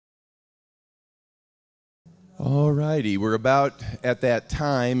All righty, we're about at that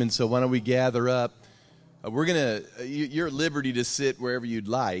time, and so why don't we gather up? You're at liberty to sit wherever you'd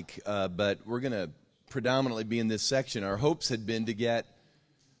like, but we're going to predominantly be in this section. Our hopes had been to get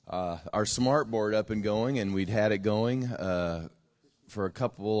our smart board up and going, and we'd had it going for a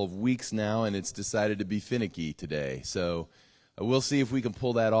couple of weeks now, and it's decided to be finicky today. So we'll see if we can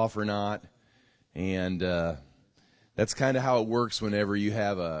pull that off or not, and that's kind of how it works whenever you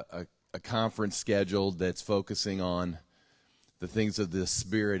have a conference scheduled that's focusing on the things of the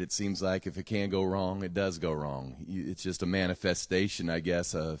Spirit. It seems like if it can go wrong, it does go wrong. It's just a manifestation, I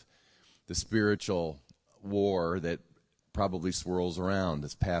guess, of the spiritual war that probably swirls around.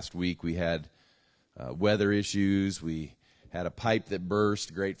 This past week we had weather issues. We had a pipe that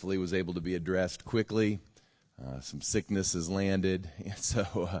burst. Gratefully was able to be addressed quickly. Some sickness has landed. And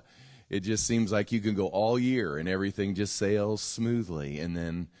so it just seems like you can go all year and everything just sails smoothly. And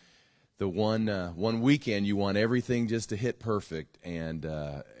then the one weekend you want everything just to hit perfect, and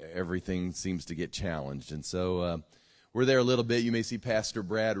everything seems to get challenged. And so we're there a little bit. You may see Pastor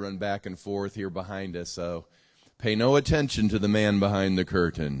Brad run back and forth here behind us. So pay no attention to the man behind the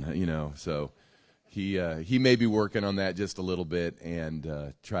curtain, So he may be working on that just a little bit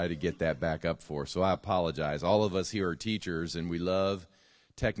and try to get that back up for us. So I apologize. All of us here are teachers, and we love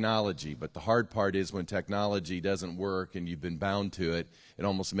technology, but the hard part is when technology doesn't work and you've been bound to it, it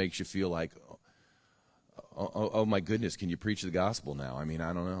almost makes you feel like, oh my goodness, can you preach the gospel now? I mean,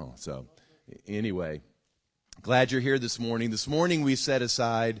 I don't know. So anyway, glad you're here this morning. This morning we set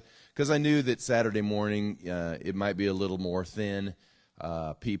aside, because I knew that Saturday morning it might be a little more thin.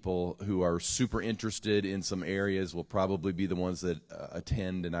 People who are super interested in some areas will probably be the ones that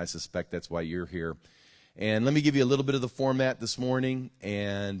attend, and I suspect that's why you're here. And let me give you a little bit of the format this morning,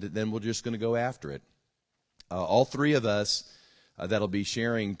 and then we're just going to go after it. All three of us that'll be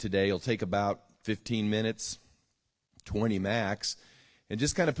sharing today will take about 15 minutes, 20 max, and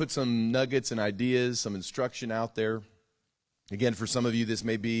just kind of put some nuggets and ideas, some instruction out there. Again, for some of you, this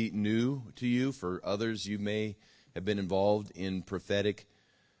may be new to you. For others, you may have been involved in prophetic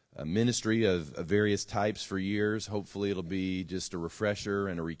ministry of various types for years. Hopefully, it'll be just a refresher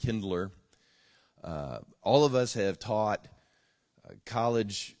and a rekindler. All of us have taught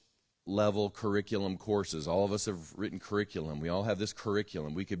college-level curriculum courses. All of us have written curriculum. We all have this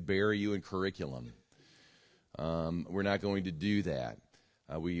curriculum. We could bury you in curriculum. We're not going to do that.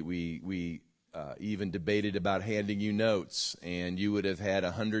 We even debated about handing you notes, and you would have had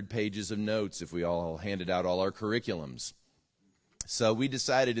 100 pages of notes if we all handed out all our curriculums. So we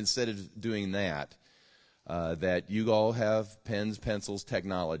decided instead of doing that, that you all have pens, pencils,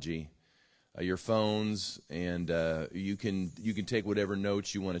 technology, your phones, and you can take whatever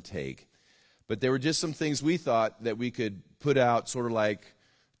notes you want to take. But there were just some things we thought that we could put out, sort of like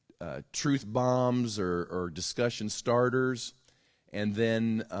truth bombs or discussion starters, and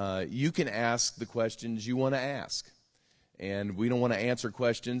then you can ask the questions you want to ask. And we don't want to answer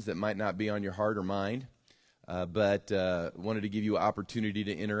questions that might not be on your heart or mind, but wanted to give you an opportunity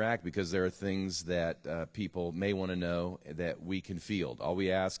to interact, because there are things that people may want to know that we can field. All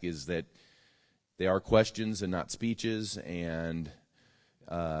we ask is that they are questions and not speeches, and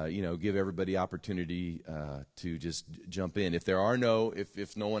give everybody opportunity to just jump in. If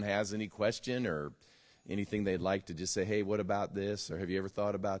no one has any question or anything they'd like to just say, hey, what about this? Or have you ever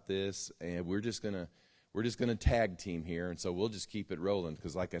thought about this? And we're just gonna tag team here, and so we'll just keep it rolling,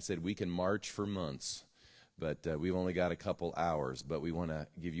 because like I said, we can march for months, but we've only got a couple hours. But we want to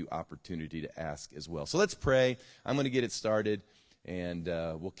give you opportunity to ask as well. So let's pray. I'm going to get it started, and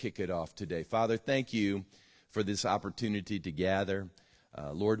we'll kick it off today. Father, thank you for this opportunity to gather.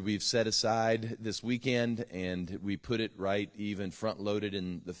 Lord, we've set aside this weekend, and we put it right even front-loaded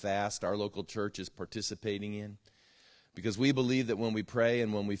in the fast our local church is participating in, because we believe that when we pray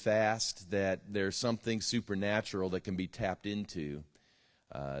and when we fast, that there's something supernatural that can be tapped into,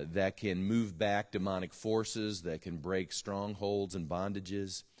 that can move back demonic forces, that can break strongholds and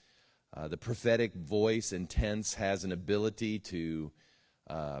bondages. The prophetic voice and tense has an ability to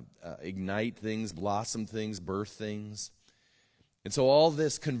ignite things, blossom things, birth things. And so all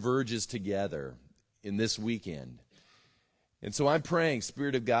this converges together in this weekend. And so I'm praying,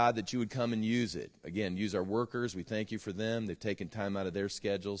 Spirit of God, that you would come and use it. Again, use our workers. We thank you for them. They've taken time out of their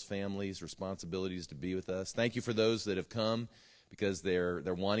schedules, families, responsibilities to be with us. Thank you for those that have come because they're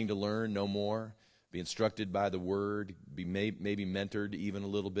wanting to learn, know more, be instructed by the Word, be maybe mentored even a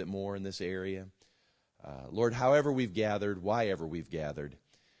little bit more in this area. Lord, however we've gathered, why ever we've gathered,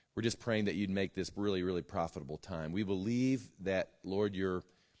 we're just praying that you'd make this really, really profitable time. We believe that, Lord, you're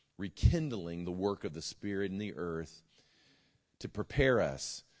rekindling the work of the Spirit in the earth to prepare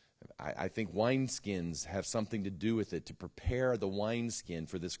us. I think wineskins have something to do with it, to prepare the wineskin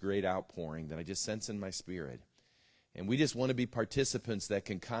for this great outpouring that I just sense in my spirit. And we just want to be participants that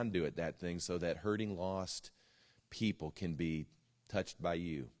can conduit that thing so that hurting, lost people can be touched by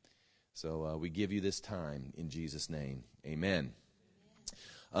you. So we give you this time in Jesus' name. Amen.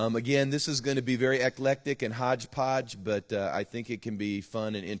 Again, this is going to be very eclectic and hodgepodge, but I think it can be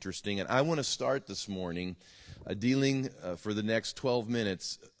fun and interesting. And I want to start this morning dealing for the next 12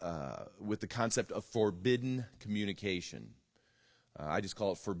 minutes with the concept of forbidden communication. I just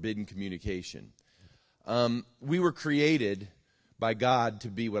call it forbidden communication. We were created by God to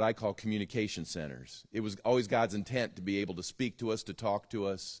be what I call communication centers. It was always God's intent to be able to speak to us, to talk to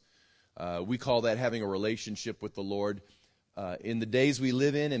us. We call that having a relationship with the Lord. In the days we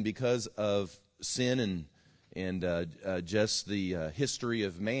live in, and because of sin and just the history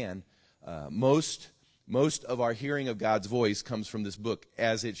of man, most of our hearing of God's voice comes from this book,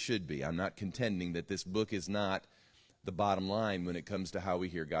 as it should be. I'm not contending that this book is not the bottom line when it comes to how we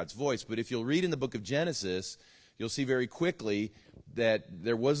hear God's voice. But if you'll read in the book of Genesis, you'll see very quickly that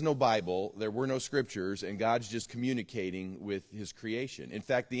there was no Bible, there were no scriptures, and God's just communicating with his creation. In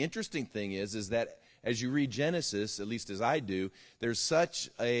fact, the interesting thing is that as you read Genesis, at least as I do, there's such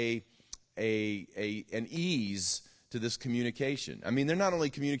an ease to this communication. I mean, they're not only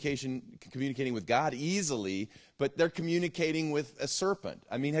communicating with God easily, but they're communicating with a serpent.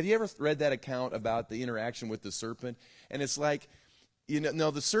 I mean, have you ever read that account about the interaction with the serpent? And it's like,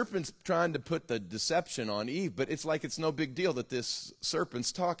 no, the serpent's trying to put the deception on Eve, but it's like it's no big deal that this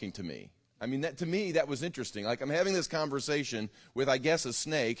serpent's talking to me. I mean, to me, that was interesting. Like, I'm having this conversation with, I guess, a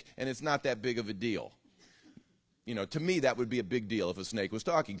snake, and it's not that big of a deal. To me, that would be a big deal if a snake was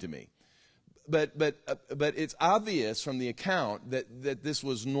talking to me. But it's obvious from the account that this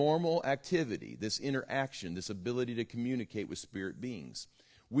was normal activity, this interaction, this ability to communicate with spirit beings.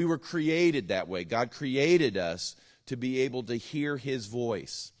 We were created that way. God created us to be able to hear his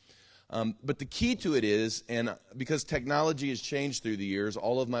voice. But the key to it is, and because technology has changed through the years,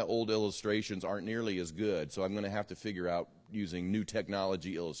 all of my old illustrations aren't nearly as good, so I'm going to have to figure out, using new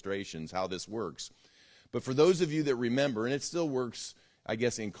technology illustrations, how this works. But for those of you that remember, and it still works, I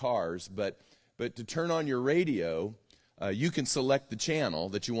guess, in cars, but to turn on your radio, you can select the channel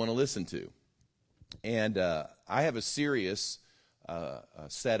that you want to listen to. And I have a Sirius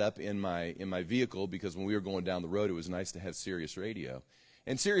setup in my vehicle, because when we were going down the road, it was nice to have Sirius radio.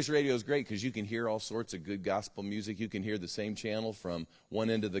 And Sirius radio is great because you can hear all sorts of good gospel music. You can hear the same channel from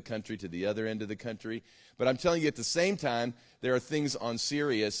one end of the country to the other end of the country. But I'm telling you, at the same time, there are things on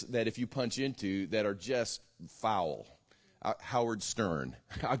Sirius that if you punch into that are just foul. Howard Stern,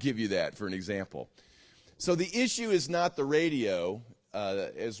 I'll give you that for an example. So the issue is not the radio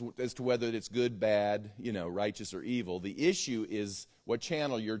as to whether it's good, bad, righteous or evil. The issue is what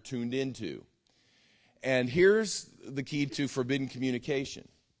channel you're tuned into. And here's the key to forbidden communication.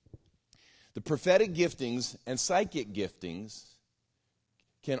 The prophetic giftings and psychic giftings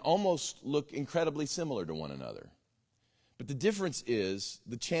can almost look incredibly similar to one another. But the difference is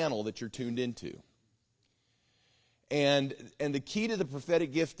the channel that you're tuned into. And the key to the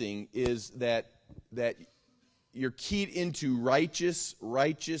prophetic gifting is that you're keyed into righteous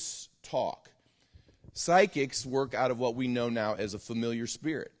talk. Psychics work out of what we know now as a familiar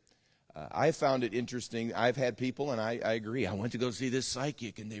spirit. I found it interesting. I've had people, and I agree. I went to go see this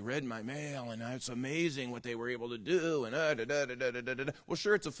psychic, and they read my mail, and it's amazing what they were able to do. And Well,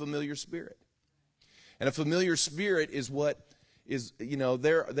 sure, it's a familiar spirit, and a familiar spirit is what is.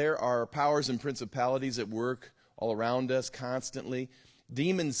 There are powers and principalities at work all around us constantly.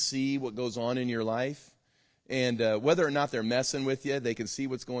 Demons see what goes on in your life, and whether or not they're messing with you, they can see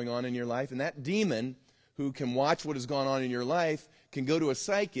what's going on in your life. And that demon who can watch what has gone on in your life can go to a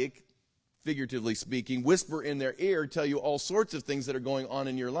psychic, figuratively speaking, whisper in their ear, tell you all sorts of things that are going on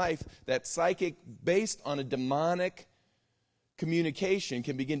in your life. That psychic, based on a demonic communication,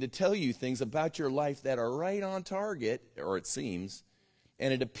 can begin to tell you things about your life that are right on target, or it seems,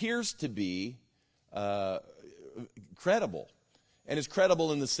 and it appears to be credible. And it's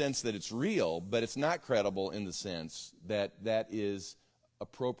credible in the sense that it's real, but it's not credible in the sense that that is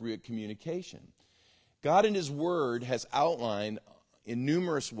appropriate communication. God in his word has outlined in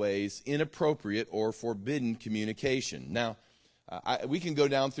numerous ways inappropriate or forbidden communication. Now, we can go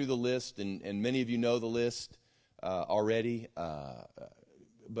down through the list, and many of you know the list already,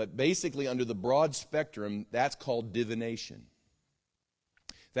 but basically under the broad spectrum, that's called divination.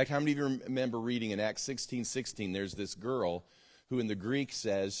 In fact, how many of you remember reading in Acts 16:16, there's this girl who in the Greek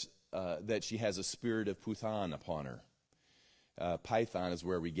says that she has a spirit of Puthan upon her. Python is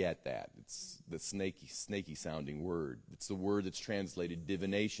where we get that. It's the snaky sounding word. It's the word that's translated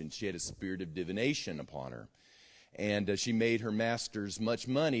divination. She had a spirit of divination upon her. And she made her masters much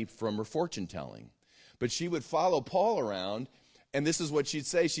money from her fortune telling. But she would follow Paul around, and this is what she'd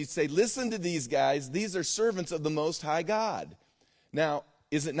say. She'd say, listen to these guys. These are servants of the Most High God. Now,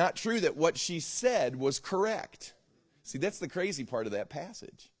 is it not true that what she said was correct? See, that's the crazy part of that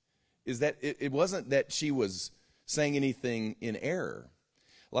passage, is that it wasn't that she was saying anything in error.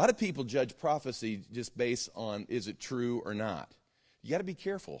 A lot of people judge prophecy just based on, is it true or not? You got to be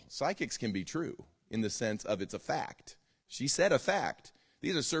careful. Psychics can be true in the sense of it's a fact. She said a fact.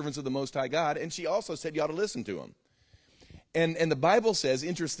 These are servants of the Most High God, and she also said you ought to listen to them. And the Bible says,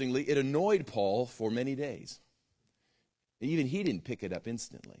 interestingly, it annoyed Paul for many days. Even he didn't pick it up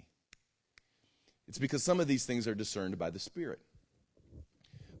instantly. It's because some of these things are discerned by the Spirit.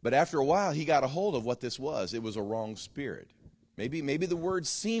 But after a while, he got a hold of what this was. It was a wrong spirit. Maybe the word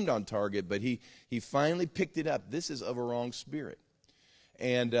seemed on target, but he finally picked it up. This is of a wrong spirit.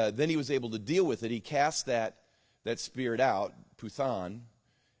 And then he was able to deal with it. He cast that spirit out, Python,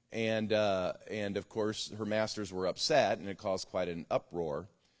 and of course her masters were upset, and it caused quite an uproar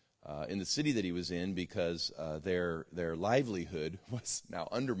in the city that he was in, because their livelihood was now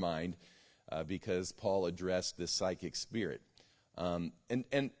undermined because Paul addressed this psychic spirit. And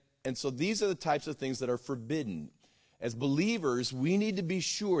so these are the types of things that are forbidden. As believers, we need to be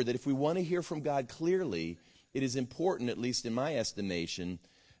sure that if we want to hear from God clearly, it is important, at least in my estimation,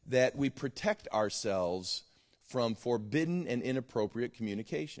 that we protect ourselves from forbidden and inappropriate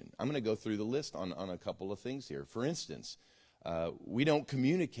communication. I'm going to go through the list on a couple of things here. For instance, we don't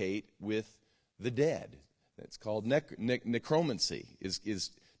communicate with the dead. That's called necromancy, is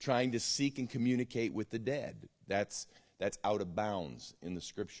trying to seek and communicate with the dead. That's out of bounds in the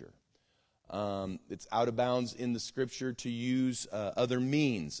Scripture. It's out of bounds in the Scripture to use other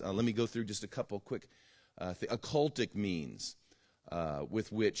means. Let me go through just a couple quick occultic means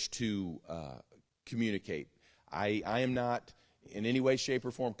with which to communicate. I am not in any way, shape,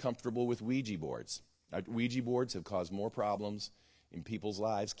 or form comfortable with Ouija boards. Ouija boards have caused more problems in people's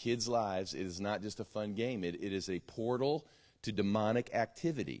lives, kids' lives. It is not just a fun game. It is a portal to demonic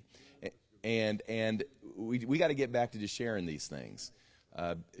activity. And we got to get back to just sharing these things.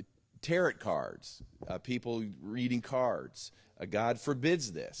 Tarot cards, people reading cards. God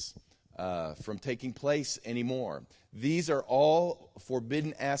forbids this from taking place anymore. These are all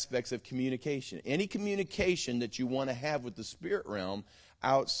forbidden aspects of communication. Any communication that you want to have with the spirit realm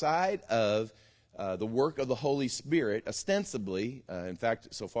outside of the work of the Holy Spirit, ostensibly, in fact,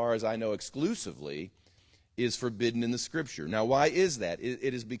 so far as I know, exclusively, is forbidden in the Scripture. Now, why is that?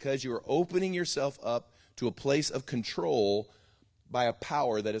 It is because you are opening yourself up to a place of control by a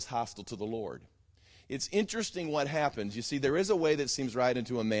power that is hostile to the Lord. It's interesting what happens. You see, there is a way that seems right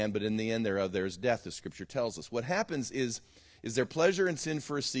unto a man, but in the end thereof there is death, the Scripture tells us. What happens is there pleasure in sin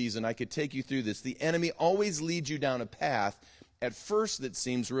for a season. I could take you through this. The enemy always leads you down a path at first that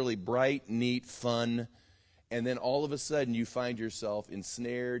seems really bright, neat, fun, and then all of a sudden you find yourself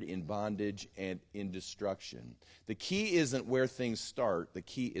ensnared in bondage and in destruction. The key isn't where things start. The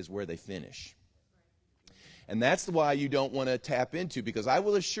key is where they finish. And that's why you don't want to tap into, because I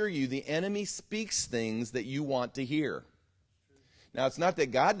will assure you the enemy speaks things that you want to hear. Now, it's not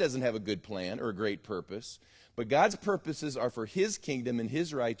that God doesn't have a good plan or a great purpose, but God's purposes are for His kingdom and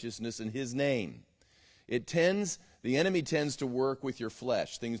His righteousness and His name. The enemy tends to work with your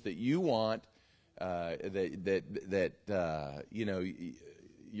flesh, things that you want,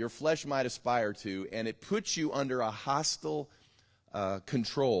 your flesh might aspire to, and it puts you under a hostile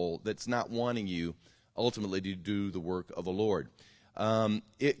control that's not wanting you ultimately to do the work of the Lord.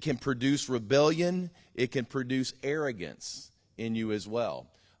 It can produce rebellion. It can produce arrogance in you as well.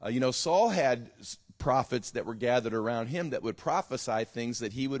 Saul had prophets that were gathered around him that would prophesy things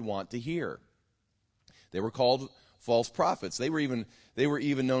that he would want to hear. They were called false prophets. They were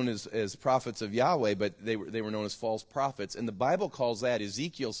even known as prophets of Yahweh, but they were known as false prophets. And the Bible calls that,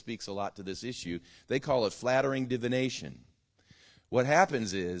 Ezekiel speaks a lot to this issue, they call it flattering divination. What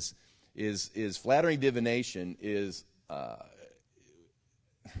happens is flattering divination is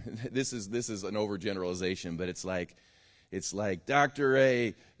this is an overgeneralization, but it's like Dr.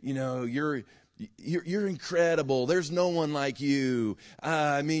 A, you're incredible. There's no one like you.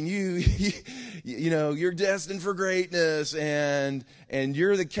 You're destined for greatness, and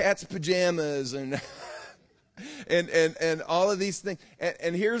you're the cat's pajamas, and and all of these things.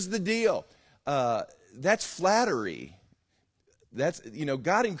 And here's the deal. That's flattery. That's,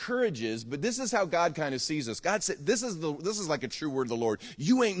 God encourages, but this is how God kind of sees us. God said, this is like a true word of the Lord.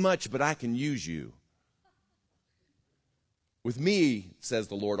 You ain't much, but I can use you. With me, says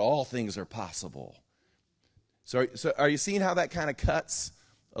the Lord, all things are possible. So are you seeing how that kind of cuts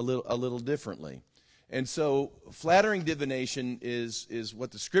a little differently? And so flattering divination is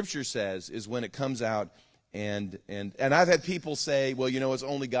what the Scripture says is when it comes out, and I've had people say, well, it's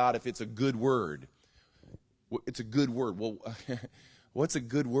only God if it's a good word. It's a good word. Well, what's a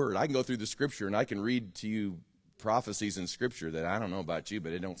good word? I can go through the Scripture and I can read to you prophecies in Scripture that I don't know about you,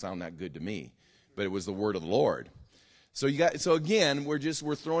 but it don't sound that good to me. But it was the word of the Lord. So again,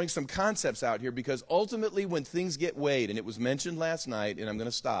 we're throwing some concepts out here, because ultimately when things get weighed, and it was mentioned last night, and I'm going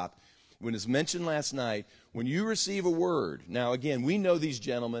to stop. When it's mentioned last night, when you receive a word, now again, we know these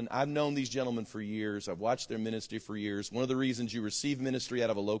gentlemen. I've known these gentlemen for years. I've watched their ministry for years. One of the reasons you receive ministry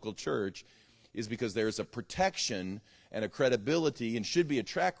out of a local church is because there's a protection and a credibility, and should be a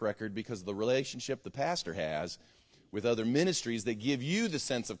track record, because of the relationship the pastor has with other ministries that give you the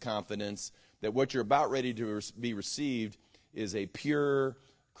sense of confidence that what you're about ready to be received is a pure,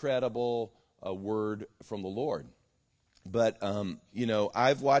 credible word from the Lord. But,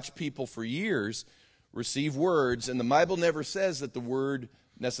 I've watched people for years receive words, and the Bible never says that the word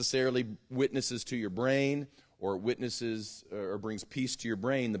necessarily witnesses to your brain or witnesses or brings peace to your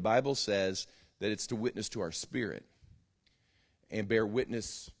brain. The Bible says that it's to witness to our spirit and bear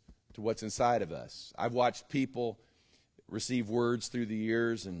witness to what's inside of us. I've watched people receive words through the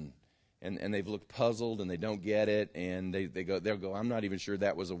years, and they've looked puzzled and they don't get it, and they'll go, I'm not even sure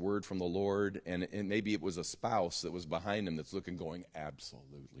that was a word from the Lord, and maybe it was a spouse that was behind them that's looking, going,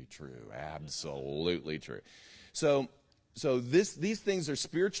 absolutely true, absolutely true. So these things are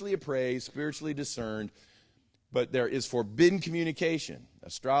spiritually appraised, spiritually discerned, but there is forbidden communication,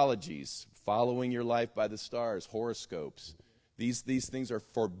 astrologies, following your life by the stars, horoscopes. These things are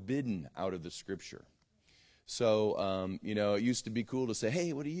forbidden out of the Scripture. So, it used to be cool to say,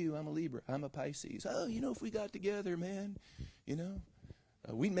 hey, what are you? I'm a Libra. I'm a Pisces. Oh, if we got together, man,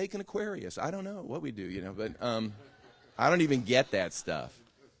 we'd make an Aquarius. I don't know what we do, but I don't even get that stuff.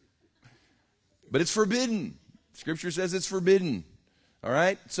 But it's forbidden. Scripture says it's forbidden. All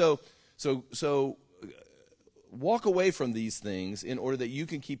right? So walk away from these things in order that you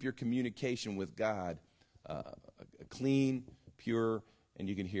can keep your communication with God clean, pure, and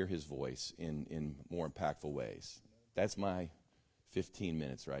you can hear his voice in more impactful ways. That's my 15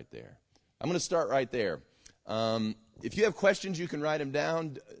 minutes right there. I'm going to start right there. If you have questions, you can write them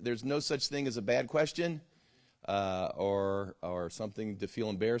down. There's no such thing as a bad question or something to feel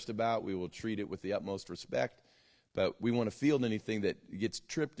embarrassed about. We will treat it with the utmost respect. But we want to field anything that gets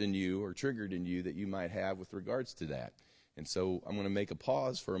tripped in you or triggered in you that you might have with regards to that. And so I'm going to make a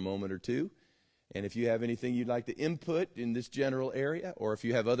pause for a moment or two. And if you have anything you'd like to input in this general area, or if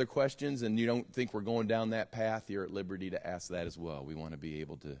you have other questions and you don't think we're going down that path, you're at liberty to ask that as well. We want to be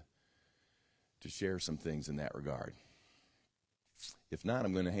able to share some things in that regard. If not,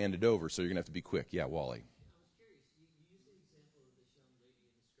 I'm going to hand it over, so you're going to have to be quick. Yeah, Wally.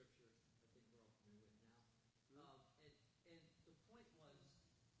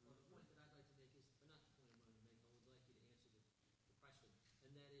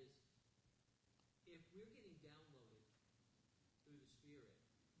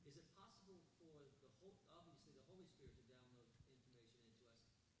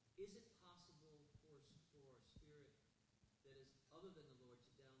 Is it possible for a spirit that is other than the Lord to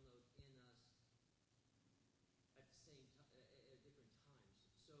download in us at the same time, at different times?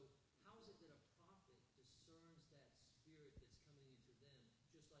 So how is it that a prophet discerns that spirit that's coming into them,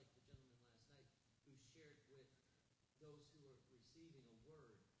 just like the gentleman last night who shared with those who are receiving a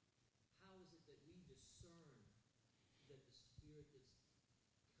word? How is it that we discern that the spirit that's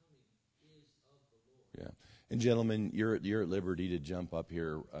coming is of the Lord? Yeah. And gentlemen, you're at liberty to jump up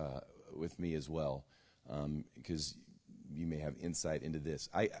here with me as well, because you may have insight into this.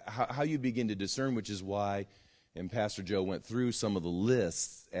 How you begin to discern, which is why, and Pastor Joe went through some of the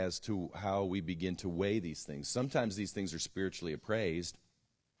lists as to how we begin to weigh these things. Sometimes these things are spiritually appraised,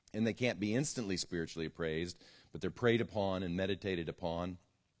 and they can't be instantly spiritually appraised, but they're prayed upon and meditated upon,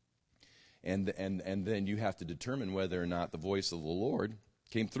 and then you have to determine whether or not the voice of the Lord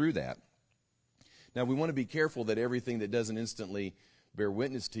came through that. Now, we want to be careful that everything that doesn't instantly bear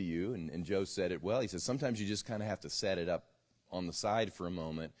witness to you, and Joe said it well, he says sometimes you just kind of have to set it up on the side for a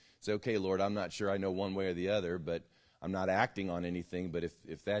moment. Say, okay, Lord, I'm not sure I know one way or the other, but I'm not acting on anything. But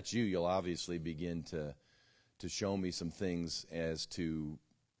if that's you, you'll obviously begin to show me some things as to,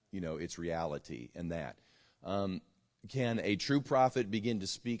 its reality and that. Can a true prophet begin to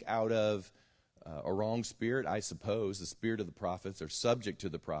speak out of a wrong spirit? I suppose the spirit of the prophets are subject to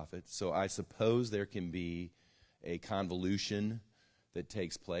the prophets, so I suppose there can be a convolution that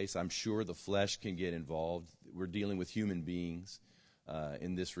takes place. I'm sure the flesh can get involved. We're dealing with human beings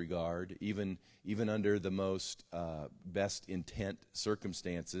in this regard. Even under the most best intent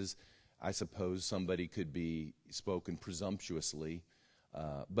circumstances, I suppose somebody could be spoken presumptuously.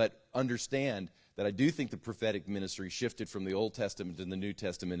 But understand that I do think the prophetic ministry shifted from the Old Testament to the New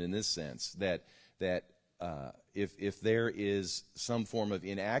Testament in this sense, that if there is some form of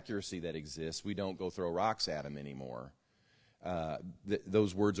inaccuracy that exists, we don't go throw rocks at them anymore.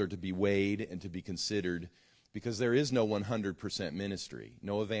 Those words are to be weighed and to be considered, because there is no 100% ministry.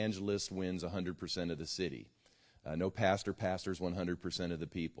 No evangelist wins 100% of the city. No pastor pastors 100% of the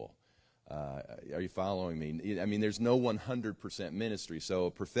people. Are you following me? I mean, there's no 100% ministry. So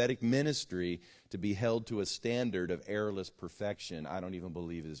a prophetic ministry to be held to a standard of errorless perfection, I don't even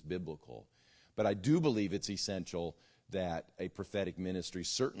believe is biblical. But I do believe it's essential that a prophetic ministry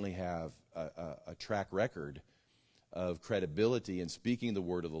certainly have a track record of credibility in speaking the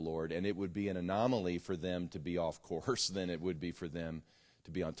word of the Lord, and it would be an anomaly for them to be off course than it would be for them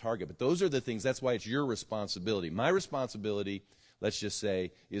to be on target. But those are the things, that's why it's your responsibility. My responsibility, let's just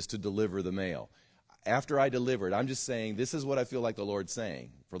say, is to deliver the mail. After I deliver it, I'm just saying, this is what I feel like the Lord's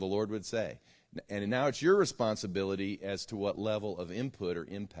saying, for the Lord would say. And now it's your responsibility as to what level of input or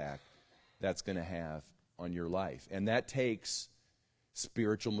impact that's going to have on your life. And that takes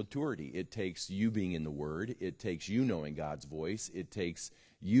spiritual maturity. It takes you being in the Word. It takes you knowing God's voice. It takes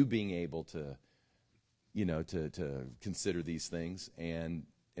you being able to, to consider these things. And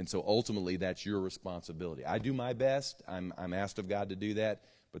so ultimately, that's your responsibility. I do my best. I'm asked of God to do that,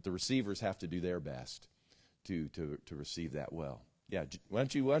 but the receivers have to do their best to receive that well. Yeah, why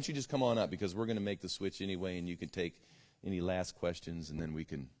don't you just come on up, because we're going to make the switch anyway, and you can take any last questions, and then we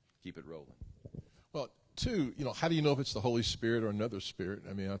can keep it rolling. Well, two, how do you know if it's the Holy Spirit or another spirit?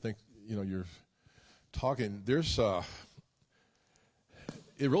 I mean, I think, you're talking, there's, it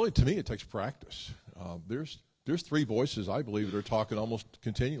really, to me, it takes practice. There's three voices, I believe, that are talking almost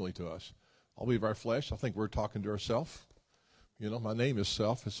continually to us. I believe our flesh, I think we're talking to ourselves. My name is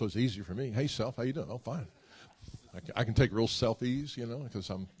Self, so it's easy for me. Hey, Self, how you doing? Oh, fine. I can take real selfies,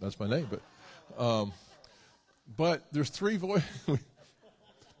 because that's my name. But there's three voices.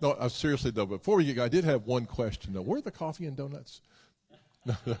 No, seriously, though, before we get going, I did have one question, though. Where are the coffee and donuts?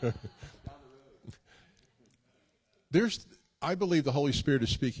 I believe the Holy Spirit is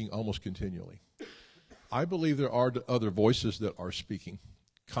speaking almost continually. I believe there are other voices that are speaking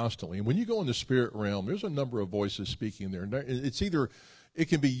constantly. And when you go in the spirit realm, there's a number of voices speaking there. It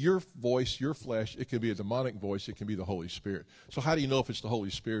can be your voice, your flesh. It can be a demonic voice. It can be the Holy Spirit. So how do you know if it's the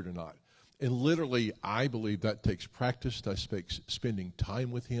Holy Spirit or not? And literally, I believe that takes practice. That takes spending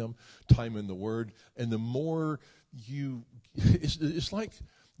time with Him, time in the Word. And the more it's like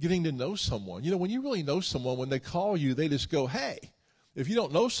getting to know someone. When you really know someone, when they call you, they just go, hey. If you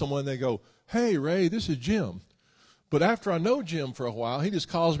don't know someone, they go, hey, Ray, this is Jim. But after I know Jim for a while, he just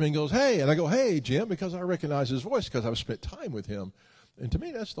calls me and goes, hey. And I go, hey, Jim, because I recognize his voice because I've spent time with him. And to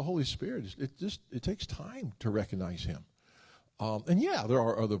me, that's the Holy Spirit. It takes time to recognize Him. And yeah, there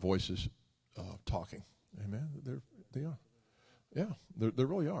are other voices talking. Amen. They are. Yeah, there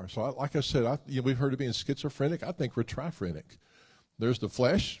really are. So like I said, we've heard of being schizophrenic. I think we're triphrenic. There's the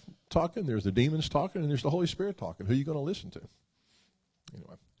flesh talking, there's the demons talking, and there's the Holy Spirit talking. Who are you going to listen to?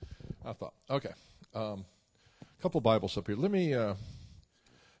 Anyway, I thought, okay. A couple Bibles up here. Let me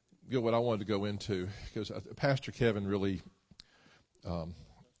go what I wanted to go into, because Pastor Kevin really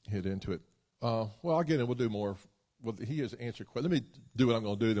hit into it. Well, I'll get in. We'll do more. Well, he has answered questions. Let me do what I'm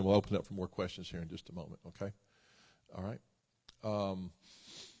going to do, then we'll open up for more questions here in just a moment, okay? All right. I'm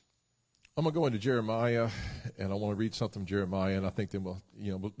going to go into Jeremiah, and I want to read something from Jeremiah, and I think then we'll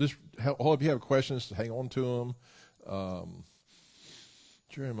just, all of you have questions, hang on to them.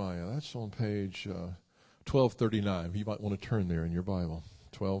 Jeremiah, that's on page 1239. You might want to turn there in your Bible.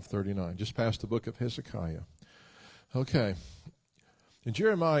 1239, just past the book of Hezekiah. Okay. In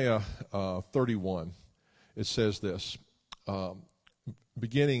Jeremiah 31, it says this,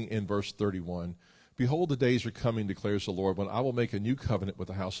 beginning in verse 31, behold, the days are coming, declares the Lord, when I will make a new covenant with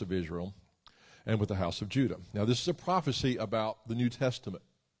the house of Israel and with the house of Judah. Now, this is a prophecy about the New Testament,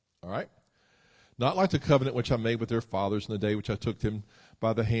 all right? Not like the covenant which I made with their fathers in the day which I took them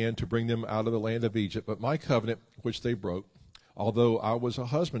by the hand to bring them out of the land of Egypt, but my covenant which they broke, although I was a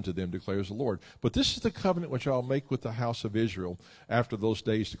husband to them, declares the Lord. But this is the covenant which I'll make with the house of Israel after those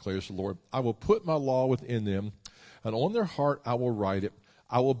days, declares the Lord. I will put my law within them, and on their heart I will write it.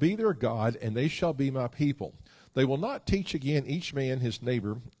 I will be their God, and they shall be my people. They will not teach again each man his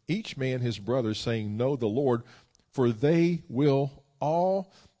neighbor, each man his brother, saying, know the Lord, for they will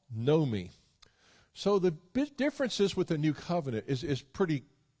all know me, So the big differences with the new covenant is pretty,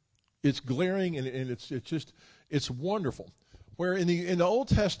 it's glaring, and it's wonderful. Where in the Old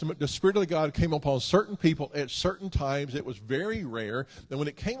Testament, the Spirit of God came upon certain people at certain times. It was very rare. And when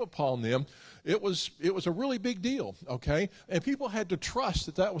it came upon them, it was a really big deal, okay? And people had to trust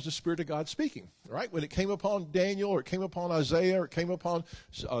that that was the Spirit of God speaking, right? When it came upon Daniel, or it came upon Isaiah, or it came upon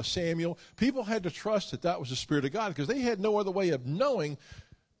Samuel, people had to trust that that was the Spirit of God, because they had no other way of knowing.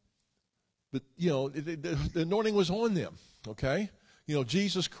 But, the anointing was on them, okay?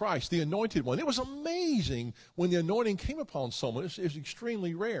 Jesus Christ, the anointed one. It was amazing when the anointing came upon someone. It was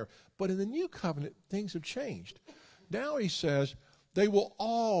extremely rare. But in the new covenant, things have changed. Now he says, they will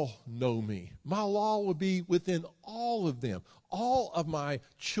all know me. My law will be within all of them. All of my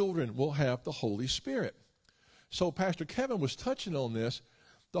children will have the Holy Spirit. So Pastor Kevin was touching on this.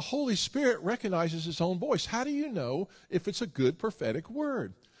 The Holy Spirit recognizes his own voice. How do you know if it's a good prophetic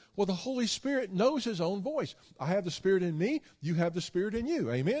word? Well, the Holy Spirit knows his own voice. I have the Spirit in me. You have the Spirit in you.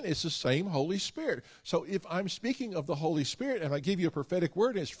 Amen? It's the same Holy Spirit. So if I'm speaking of the Holy Spirit and I give you a prophetic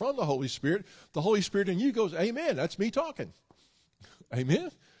word and it's from the Holy Spirit in you goes, amen, that's me talking. Amen?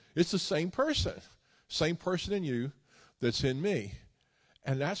 It's the same person in you that's in me.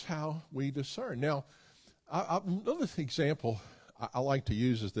 And that's how we discern. Now, another example I like to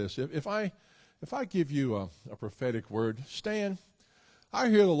use is this. If I give you a prophetic word, Stan, I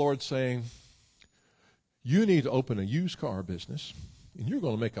hear the Lord saying, you need to open a used car business, and you're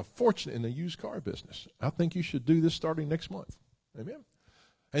going to make a fortune in the used car business. I think you should do this starting next month. Amen?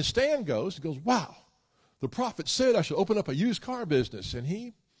 And Stan goes, wow, the prophet said I should open up a used car business. And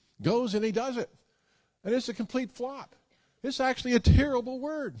he goes and he does it. And it's a complete flop. It's actually a terrible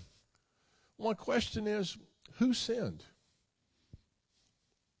word. My question is, who sinned?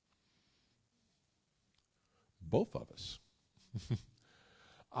 Both of us.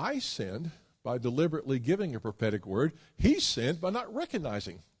 I sinned by deliberately giving a prophetic word. He sinned by not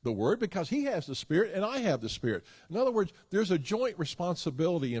recognizing the word, because he has the Spirit and I have the Spirit. In other words, there's a joint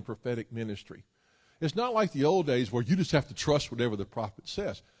responsibility in prophetic ministry. It's not like the old days where you just have to trust whatever the prophet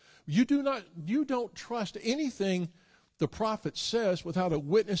says. You don't trust anything the prophet says without a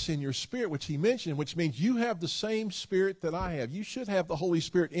witness in your spirit, which he mentioned, which means you have the same Spirit that I have. You should have the Holy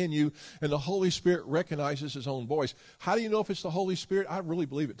Spirit in you, and the Holy Spirit recognizes his own voice. How do you know if it's the Holy Spirit? I really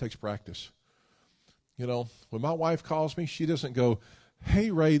believe it takes practice. When my wife calls me, she doesn't go, hey,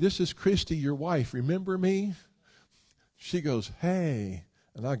 Ray, this is Christy, your wife. Remember me? She goes, hey.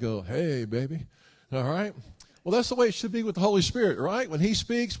 And I go, hey, baby. All right? Well, that's the way it should be with the Holy Spirit, right? When he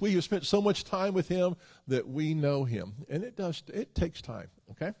speaks, we have spent so much time with him that we know him. And it takes time,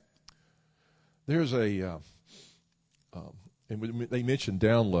 okay? There's and they mentioned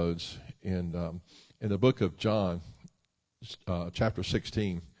downloads in the book of John, chapter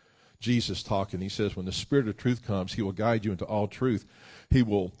 16. Jesus talking, he says, when the Spirit of truth comes, he will guide you into all truth. He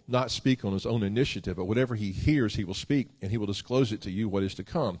will not speak on his own initiative, but whatever he hears, he will speak, and he will disclose it to you what is to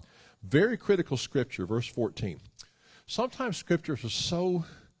come. Very critical scripture, verse 14. Sometimes scriptures are so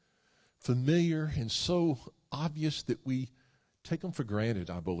familiar and so obvious that we take them for granted,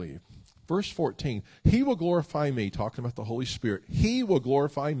 I believe. Verse 14, he will glorify me, talking about the Holy Spirit. He will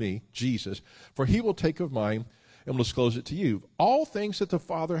glorify me, Jesus, for he will take of mine and will disclose it to you. All things that the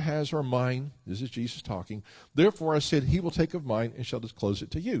Father has are mine. This is Jesus talking. Therefore I said, he will take of mine and shall disclose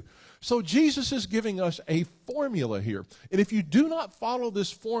it to you. So Jesus is giving us a formula here. And if you do not follow this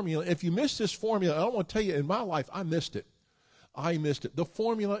formula, if you miss this formula, I want to tell you, in my life, I missed it. The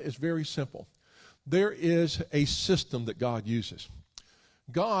formula is very simple. There is a system that God uses.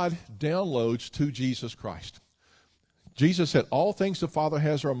 God downloads to Jesus Christ. Jesus said, all things the Father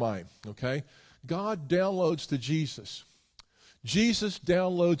has are mine, okay? God downloads to Jesus. Jesus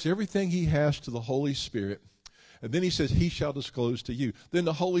downloads everything he has to the Holy Spirit. And then he says, he shall disclose to you. Then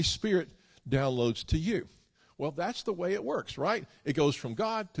the Holy Spirit downloads to you. Well, that's the way it works, right? It goes from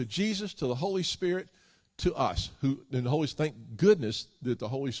God to Jesus to the Holy Spirit to us. Thank goodness that the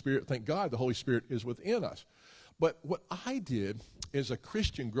Holy Spirit, thank God the Holy Spirit is within us. But what I did as a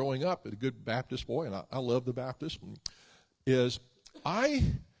Christian growing up, a good Baptist boy, and I love the Baptist, is I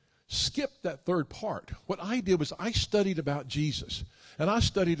skipped that third part. What I did was I studied about Jesus, and I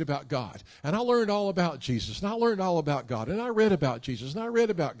studied about God, and I learned all about Jesus, and I learned all about God, and I read about Jesus, and I read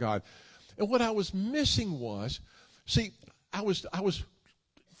about God. And what I was missing was, I was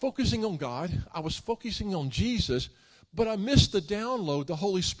focusing on God, I was focusing on Jesus, but I missed the download the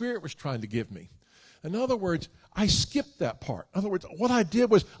Holy Spirit was trying to give me. In other words, I skipped that part. In other words, what I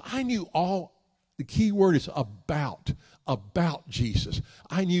did was I knew the key word is about Jesus.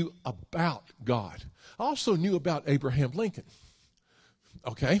 I knew about God. I also knew about Abraham Lincoln.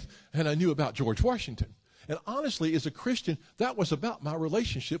 okay? And I knew about George Washington. And honestly, as a Christian, that was about my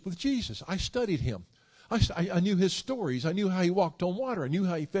relationship with Jesus. I studied him. I knew his stories. I knew how he walked on water. I knew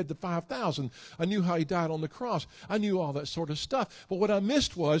how he fed the 5,000. I knew how he died on the cross. I knew all that sort of stuff. But what I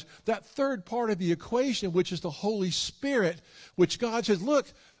missed was that third part of the equation, which is the Holy Spirit, which God says, look,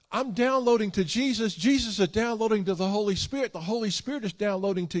 I'm downloading to Jesus. Jesus is downloading to the Holy Spirit. The Holy Spirit is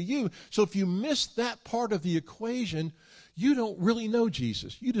downloading to you. So if you miss that part of the equation, you don't really know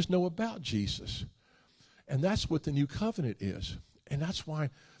Jesus. You just know about Jesus. And that's what the new covenant is. And that's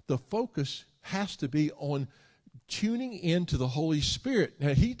why the focus has to be on tuning into the Holy Spirit.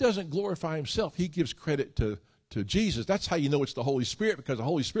 Now, he doesn't glorify himself. He gives credit to Jesus. That's how you know it's the Holy Spirit, because the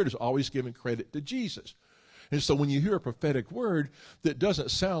Holy Spirit is always giving credit to Jesus. And so when you hear a prophetic word that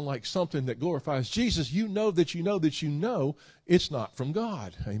doesn't sound like something that glorifies Jesus, you know that you know that you know it's not from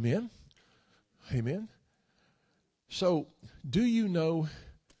God. Amen? Amen? So do you know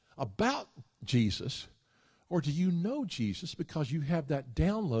about Jesus, or do you know Jesus because you have that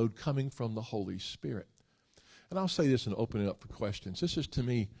download coming from the Holy Spirit? And I'll say this and open it up for questions. This is, to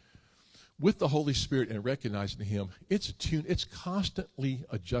me, with the Holy Spirit and recognizing him, it's constantly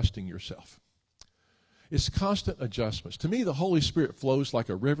adjusting yourself. It's constant adjustments. To me, the Holy Spirit flows like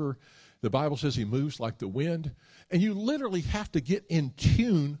a river. The Bible says he moves like the wind. And you literally have to get in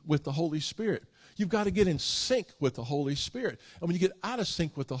tune with the Holy Spirit. You've got to get in sync with the Holy Spirit. And when you get out of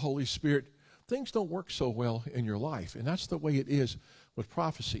sync with the Holy Spirit, things don't work so well in your life. And that's the way it is with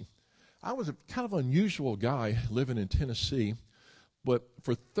prophecy. I was a kind of unusual guy living in Tennessee, but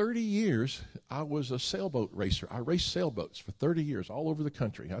for 30 years, I was a sailboat racer. I raced sailboats for 30 years all over the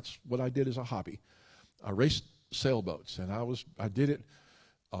country. That's what I did as a hobby. I raced sailboats, and I did it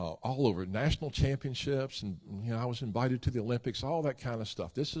all over, national championships, and I was invited to the Olympics, all that kind of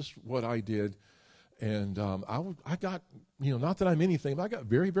stuff. This is what I did. And I got, not that I'm anything, but I got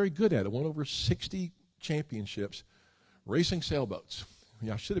very, very good at it. Won over 60 championships racing sailboats.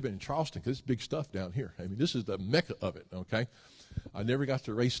 I should have been in Charleston because it's big stuff down here. I mean, this is the mecca of it, okay? I never got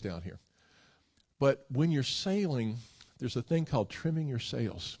to race down here. But when you're sailing, there's a thing called trimming your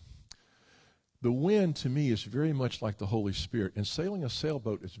sails. The wind, to me, is very much like the Holy Spirit. And sailing a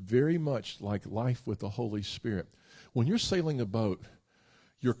sailboat is very much like life with the Holy Spirit. When you're sailing a boat,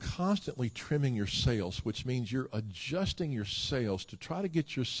 you're constantly trimming your sails, which means you're adjusting your sails to try to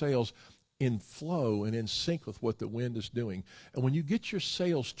get your sails in flow and in sync with what the wind is doing. And when you get your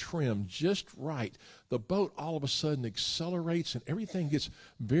sails trimmed just right, the boat all of a sudden accelerates and everything gets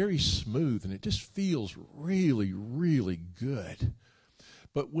very smooth, and it just feels really, really good.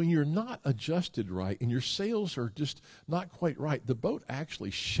 But when you're not adjusted right and your sails are just not quite right, the boat actually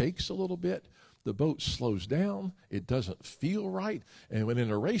shakes a little bit. The boat slows down. It doesn't feel right. And when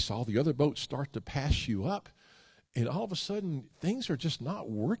in a race, all the other boats start to pass you up. And all of a sudden, things are just not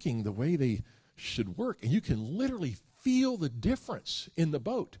working the way they should work. And you can literally feel the difference in the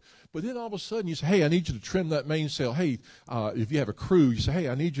boat. But then all of a sudden, you say, hey, I need you to trim that mainsail. Hey, if you have a crew, you say, hey,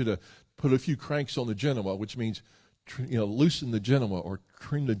 I need you to put a few cranks on the Genoa, which means, loosen the Genoa or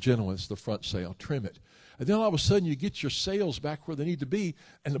trim the Genoa. It's the front sail. Trim it. And then all of a sudden you get your sails back where they need to be,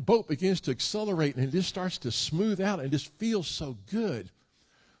 and the boat begins to accelerate, and it just starts to smooth out, and it just feels so good.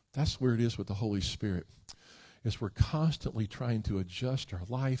 That's where it is with the Holy Spirit. Is we're constantly trying to adjust our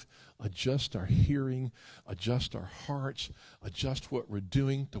life, adjust our hearing, adjust our hearts, adjust what we're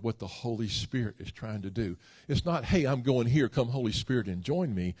doing to what the Holy Spirit is trying to do. It's not, hey, I'm going here, come Holy Spirit and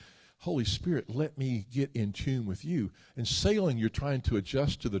join me. Holy Spirit, let me get in tune with you. In sailing, you're trying to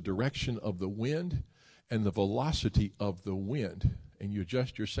adjust to the direction of the wind and the velocity of the wind, and you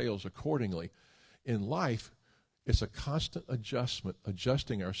adjust your sails accordingly. In life, it's a constant adjustment,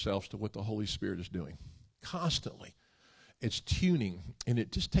 adjusting ourselves to what the Holy Spirit is doing. Constantly. It's tuning, and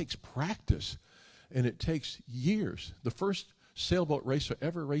it just takes practice, and it takes years. The first sailboat race I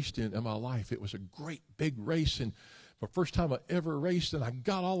ever raced in my life, it was a great big race, and the first time I ever raced, and I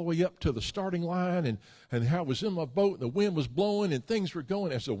got all the way up to the starting line, and I was in my boat, and the wind was blowing, and things were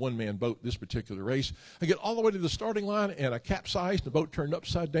going. As a one-man boat, this particular race, I get all the way to the starting line, and I capsized, and the boat turned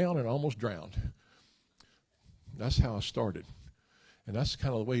upside down, and I almost drowned. That's how I started. And that's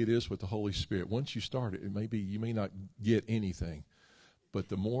kind of the way it is with the Holy Spirit. Once you start it, you may not get anything. But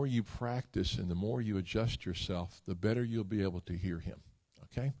the more you practice and the more you adjust yourself, the better you'll be able to hear him.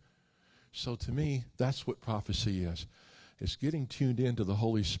 Okay? So to me, that's what prophecy is. It's getting tuned into the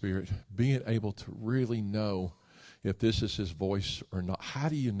Holy Spirit, being able to really know if this is his voice or not. How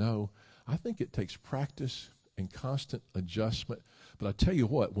do you know? I think it takes practice and constant adjustment. But I tell you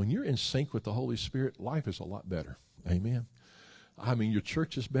what, when you're in sync with the Holy Spirit, life is a lot better. Amen. I mean, your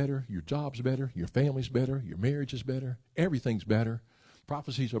church is better, your job's better, your family's better, your marriage is better, everything's better.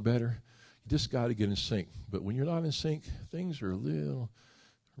 Prophecies are better. You just got to get in sync. But when you're not in sync, things are a little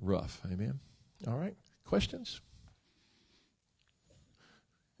rough. Amen? All right. Questions?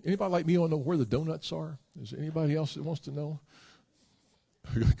 Anybody like me want to know where the donuts are? Is there anybody else that wants to know?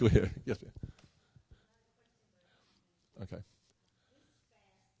 Go ahead. Yes, ma'am. Okay.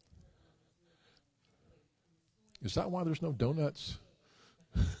 Is that why there's no donuts?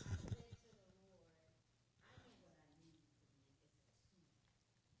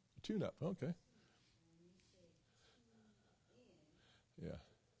 Tune-up. Okay. Yeah.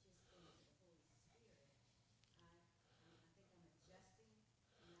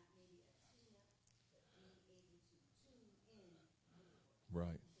 Right.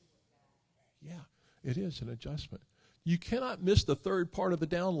 Yeah, it is an adjustment. You cannot miss the third part of the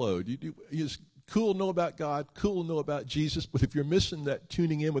download. It's cool to know about God, cool to know about Jesus, but if you're missing that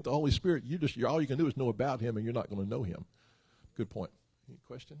tuning in with the Holy Spirit, you're all you can do is know about Him, and you're not going to know Him. Good point. Any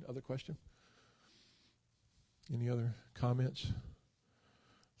question? Other question? Any other comments?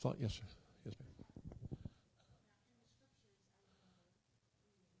 Thought? Yes, sir. Yes, ma'am.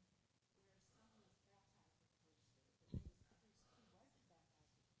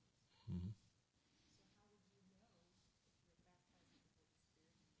 Mm-hmm.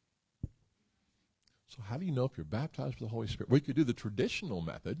 So how do you know if you're baptized with the Holy Spirit? We could do the traditional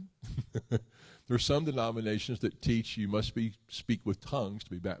method. There are some denominations that teach you must speak with tongues to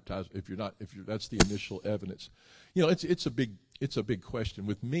be baptized. If you're not, that's the initial evidence. It's a big question.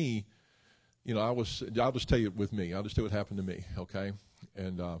 With me, I'll just tell you with me. I'll just tell you what happened to me. Okay,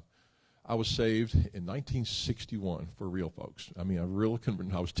 and I was saved in 1961 for real, folks. I mean,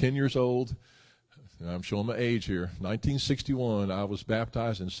 I was 10 years old. I'm showing my age here. 1961, I was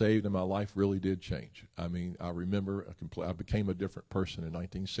baptized and saved, and my life really did change. I mean, I remember I became a different person in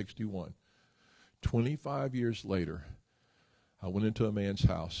 1961. 25 years later, I went into a man's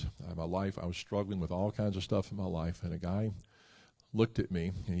house. I was struggling with all kinds of stuff in my life, and a guy looked at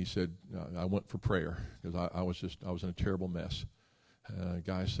me, and he said, I went for prayer because I was in a terrible mess. A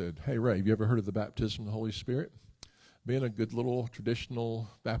guy said, "Hey, Ray, have you ever heard of the baptism of the Holy Spirit?" Being a good little traditional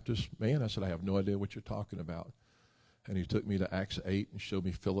Baptist man, I said, "I have no idea what you're talking about." And he took me to Acts 8 and showed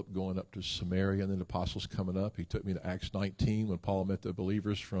me Philip going up to Samaria and then the apostles coming up. He took me to Acts 19 when Paul met the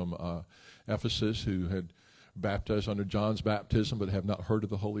believers from Ephesus who had baptized under John's baptism but have not heard of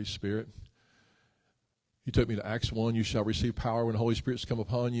the Holy Spirit. He took me to Acts 1, "You shall receive power when the Holy Spirit's come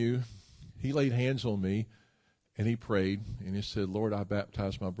upon you." He laid hands on me and he prayed and he said, "Lord, I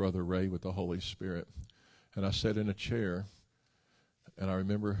baptize my brother Ray with the Holy Spirit." And I sat in a chair, and I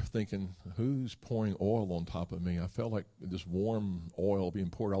remember thinking, who's pouring oil on top of me? I felt like this warm oil being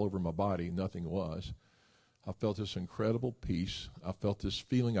poured all over my body. Nothing was. I felt this incredible peace. I felt this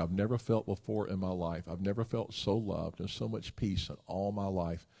feeling I've never felt before in my life. I've never felt so loved and so much peace in all my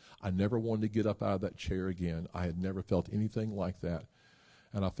life. I never wanted to get up out of that chair again. I had never felt anything like that.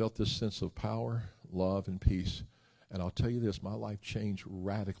 And I felt this sense of power, love, and peace. And I'll tell you this, my life changed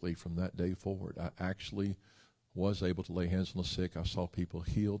radically from that day forward. I actually was able to lay hands on the sick. I saw people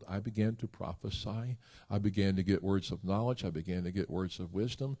healed. I began to prophesy. I began to get words of knowledge. I began to get words of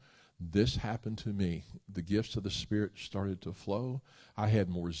wisdom. This happened to me. The gifts of the Spirit started to flow. I had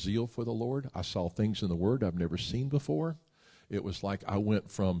more zeal for the Lord. I saw things in the Word I've never seen before. It was like I went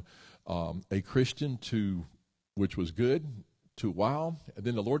from a Christian to, which was good, to wow, and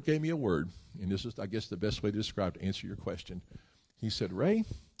then the Lord gave me a word, and this is, I guess, the best way to describe to answer your question. He said, "Ray,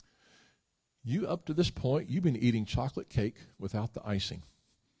 you up to this point, you've been eating chocolate cake without the icing."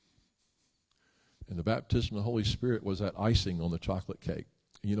 And the baptism of the Holy Spirit was that icing on the chocolate cake.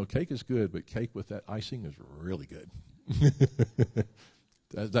 Cake is good, but cake with that icing is really good.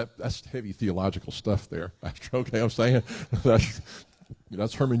 That's heavy theological stuff there. Okay, I'm saying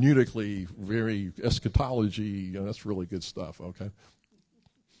that's hermeneutically very eschatology. That's really good stuff. Okay.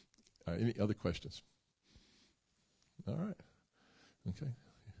 Any other questions? All right. Okay.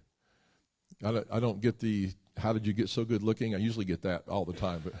 I don't get the "how did you get so good looking?" I usually get that all the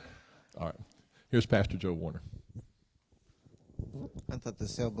time, but all right. Here's Pastor Joe Warner. I thought the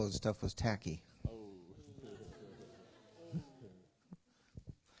sailboat stuff was tacky.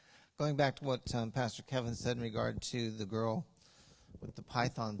 Going back to what Pastor Kevin said in regard to the girl with the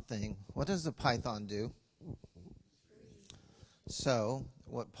python thing, what does the python do? So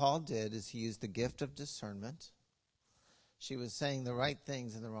what Paul did is he used the gift of discernment. She was saying the right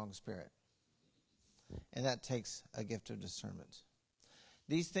things in the wrong spirit. And that takes a gift of discernment.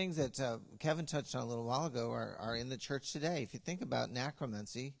 These things that Kevin touched on a little while ago are in the church today. If you think about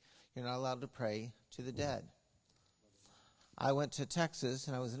necromancy, you're not allowed to pray to the dead. I went to Texas,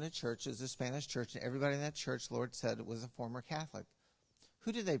 and I was in a church. It was a Spanish church, and everybody in that church, Lord said, was a former Catholic.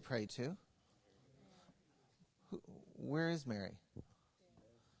 Who did they pray to? Where is Mary?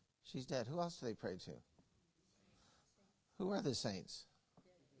 She's dead. Who else do they pray to? Who are the saints?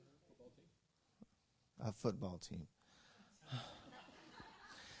 A football team.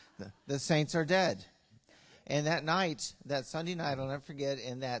 The saints are dead. And that night, that Sunday night, I'll never forget,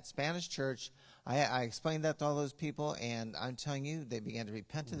 in that Spanish church, I explained that to all those people, and I'm telling you, they began to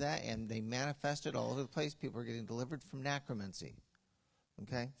repent of that, and they manifested all over the place. People are getting delivered from necromancy.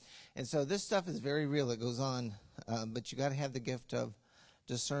 Okay? And so this stuff is very real. It goes on, but you got to have the gift of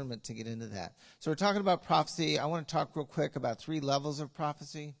discernment to get into that. So we're talking about prophecy. I want to talk real quick about 3 levels of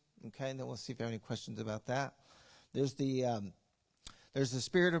prophecy. Okay? And then we'll see if you have any questions about that. There's the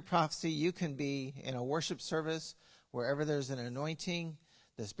spirit of prophecy. You can be in a worship service wherever there's an anointing.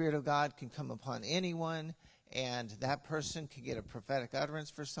 The Spirit of God can come upon anyone, and that person can get a prophetic utterance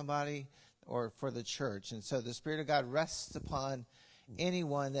for somebody or for the church. And so the Spirit of God rests upon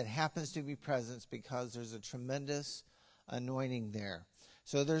anyone that happens to be present because there's a tremendous anointing there.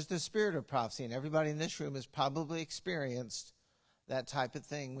 So there's the spirit of prophecy, and everybody in this room has probably experienced that type of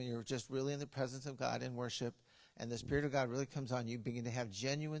thing when you're just really in the presence of God in worship, and the Spirit of God really comes on you, begin to have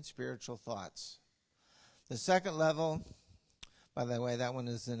genuine spiritual thoughts. The second level, by the way, that one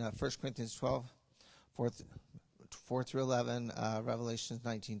is in 1 Corinthians 12, 4 through 11, Revelations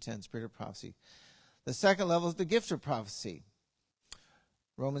 19:10, spirit of prophecy. The second level is the gift of prophecy.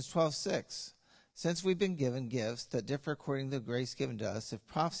 Romans 12:6. Since we've been given gifts that differ according to the grace given to us, if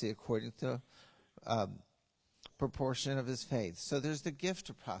prophecy according to proportion of his faith. So there's the gift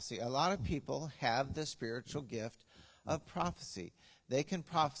of prophecy. A lot of people have the spiritual gift of prophecy. They can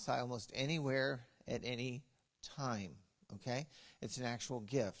prophesy almost anywhere at any time. Okay? It's an actual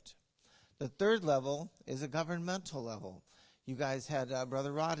gift. The third level is a governmental level. You guys had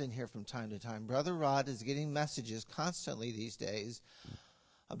Brother Rod in here from time to time. Brother Rod is getting messages constantly these days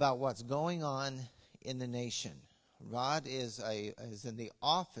about what's going on in the nation. Rod is in the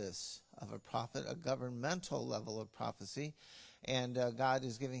office of a prophet, a governmental level of prophecy, and God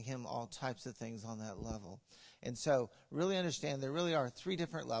is giving him all types of things on that level. And so really understand there really are 3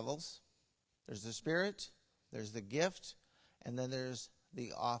 different levels. There's the spirit, there's the gift, and then there's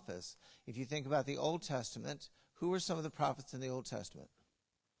the office. If you think about the Old Testament, who were some of the prophets in the Old Testament?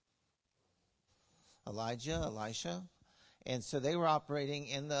 Elijah, Elisha. And so they were operating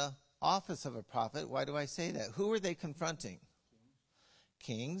in the office of a prophet. Why do I say that? Who were they confronting?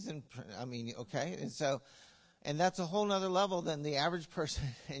 Kings. And okay. And that's a whole nother level than the average person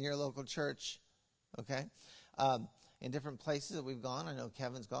in your local church. Okay. In different places that we've gone, I know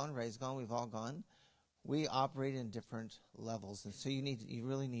Kevin's gone, Ray's gone, we've all gone. We operate in different levels. And so you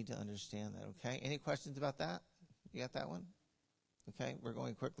really need to understand that. Okay. Any questions about that? You got that one? Okay. We're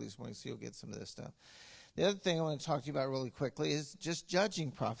going quickly this morning, so you'll get some of this stuff. The other thing I want to talk to you about really quickly is just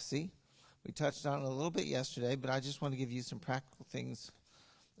judging prophecy. We touched on it a little bit yesterday, but I just want to give you some practical things.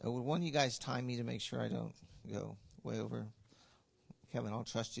 Would one of you guys time me to make sure I don't go way over? Kevin, I'll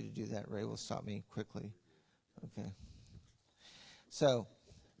trust you to do that. Ray will stop me quickly. Okay. So,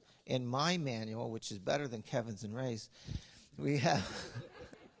 in my manual, which is better than Kevin's and Ray's, we have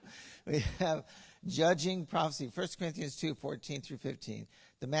judging prophecy. 1 Corinthians 2, 14 through 15.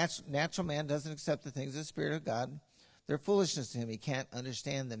 The natural man doesn't accept the things of the Spirit of God. They're foolishness to him. He can't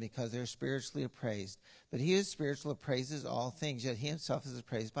understand them because they're spiritually appraised. But he who is spiritual appraises all things, yet he himself is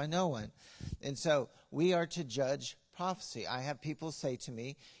appraised by no one. And so we are to judge prophecy. I have people say to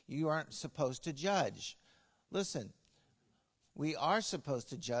me, you aren't supposed to judge. Listen, we are supposed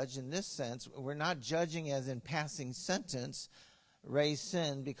to judge in this sense. We're not judging as in passing sentence. Ray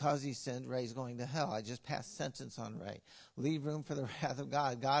sinned. Because he sinned, Ray's going to hell. I just passed sentence on Ray. Leave room for the wrath of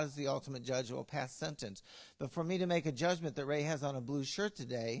God. God is the ultimate judge who will pass sentence. But for me to make a judgment that Ray has on a blue shirt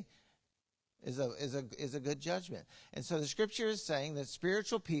today is a good judgment. And so the scripture is saying that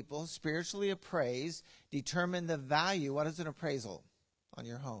spiritual people, spiritually appraised, determine the value. What is an appraisal on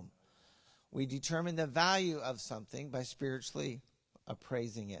your home? We determine the value of something by spiritually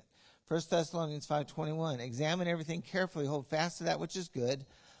appraising it. 1 Thessalonians 5:21, examine everything carefully, hold fast to that which is good,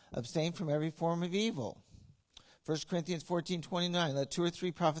 abstain from every form of evil. 1 Corinthians 14:29, let 2 or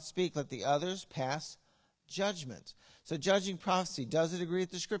 3 prophets speak, let the others pass judgment. So judging prophecy, does it agree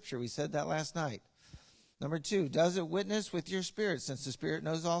with the scripture? We said that last night. Number 2, does it witness with your spirit? Since the Spirit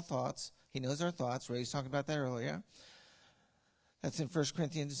knows all thoughts, he knows our thoughts. Ray was talking about that earlier. That's in 1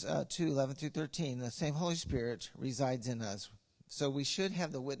 Corinthians 2:11 through 13. The same Holy Spirit resides in us. So we should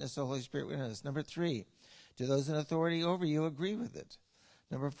have the witness of the Holy Spirit within us. Number 3, do those in authority over you agree with it?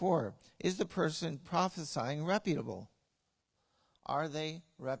 Number 4, is the person prophesying reputable? Are they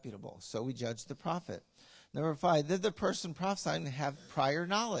reputable? So we judge the prophet. Number 5, did the person prophesying have prior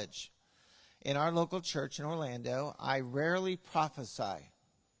knowledge? In our local church in Orlando, I rarely prophesy.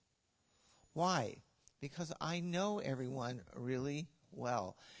 Why? Because I know everyone really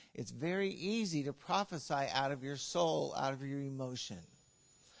well. It's very easy to prophesy out of your soul, out of your emotion.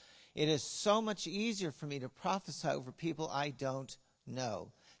 It is so much easier for me to prophesy over people I don't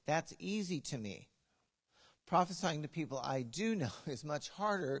know. That's easy to me. Prophesying to people I do know is much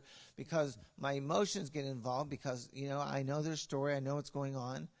harder because my emotions get involved because, I know their story, I know what's going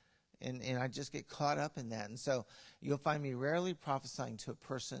on, and I just get caught up in that. And so you'll find me rarely prophesying to a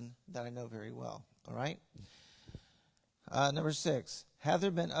person that I know very well. All right? Number 6, have there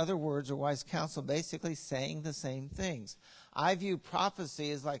been other words or wise counsel basically saying the same things? I view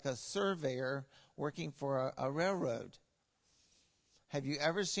prophecy as like a surveyor working for a railroad. Have you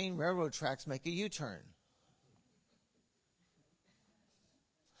ever seen railroad tracks make a U-turn?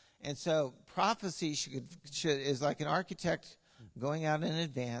 And so prophecy is like an architect going out in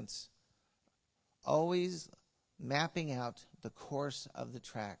advance, always mapping out the course of the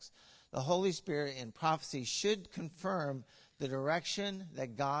tracks. The Holy Spirit in prophecy should confirm the direction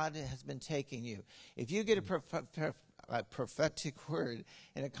that God has been taking you. If you get a prophetic word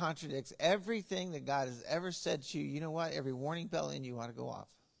and it contradicts everything that God has ever said to you, you know what? Every warning bell in you ought to go off.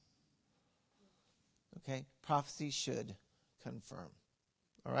 Okay? Prophecy should confirm.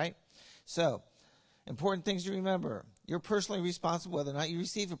 All right? So, important things to remember. You're personally responsible whether or not you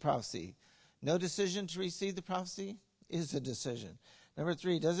receive a prophecy. No decision to receive the prophecy is a decision. Number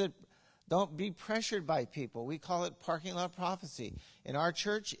 3, don't be pressured by people. We call it parking lot prophecy. In our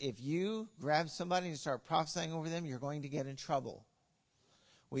church, if you grab somebody and start prophesying over them, you're going to get in trouble.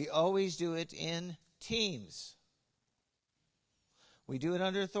 We always do it in teams. We do it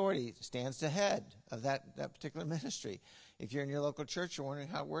under authority. It stands the head of that particular ministry. If you're in your local church, you're wondering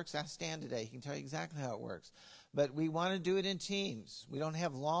how it works, ask Stan today. He can tell you exactly how it works. But we want to do it in teams. We don't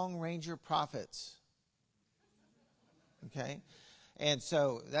have long ranger prophets. Okay? And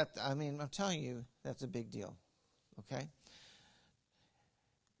so I'm telling you, that's a big deal. Okay?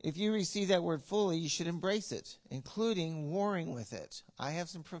 If you receive that word fully, you should embrace it, including warring with it. I have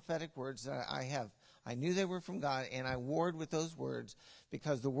some prophetic words that I have. I knew they were from God, and I warred with those words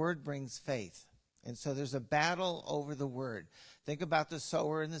because the word brings faith. And so there's a battle over the word. Think about the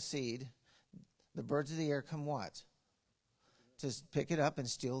sower and the seed. The birds of the air come what? To pick it up and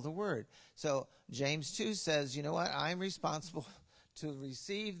steal the word. So James 2 says, you know what? I'm responsible to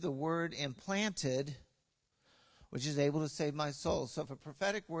receive the word implanted, which is able to save my soul. So if a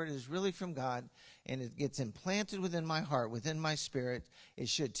prophetic word is really from God and it gets implanted within my heart, within my spirit, it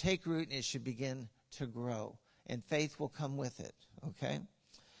should take root and it should begin to grow. And faith will come with it. Okay?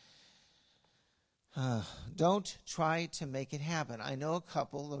 Don't try to make it happen. I know a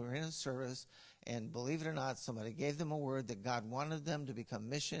couple that were in a service, and believe it or not, somebody gave them a word that God wanted them to become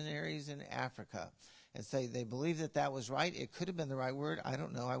missionaries in Africa. And say they believed that was right. It could have been the right word. I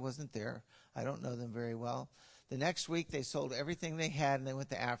don't know. I wasn't there. I don't know them very well. The next week, they sold everything they had, and they went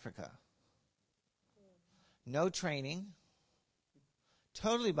to Africa. No training.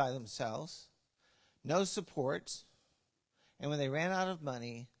 Totally by themselves. No support. And when they ran out of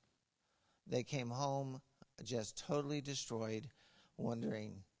money, they came home just totally destroyed,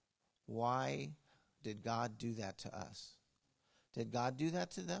 wondering, why did God do that to us? Did God do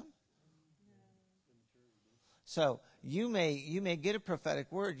that to them? So you may get a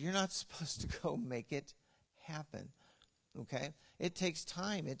prophetic word. You're not supposed to go make it happen. Okay? It takes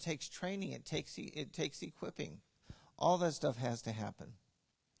time. It takes training. It takes equipping. All that stuff has to happen.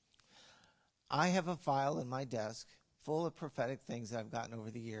 I have a file in my desk full of prophetic things that I've gotten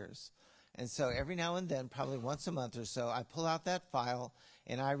over the years. And so every now and then, probably once a month or so, I pull out that file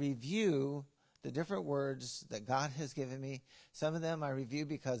and I review the different words that God has given me. Some of them I review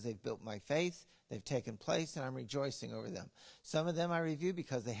because they've built my faith, they've taken place, and I'm rejoicing over them. Some of them I review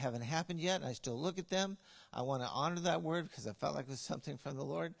because they haven't happened yet, and I still look at them. I want to honor that word because I felt like it was something from the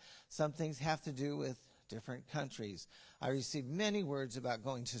Lord. Some things have to do with different countries. I received many words about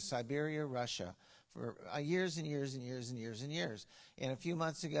going to Siberia, Russia, for years and years and years and years and years. And a few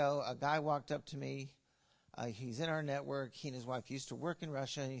months ago, a guy walked up to me. He's in our network. He and his wife used to work in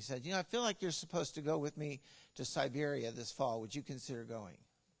Russia. And he said, I feel like you're supposed to go with me to Siberia this fall. Would you consider going?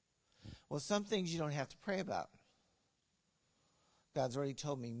 Well, some things you don't have to pray about. God's already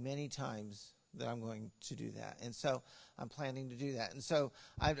told me many times that I'm going to do that. And so I'm planning to do that. And so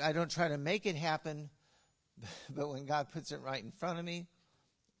I don't try to make it happen, but when God puts it right in front of me,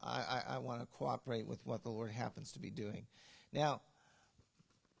 I want to cooperate with what the Lord happens to be doing. Now,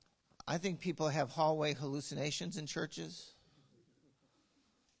 I think people have hallway hallucinations in churches,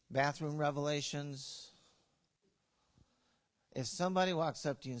 bathroom revelations, If somebody walks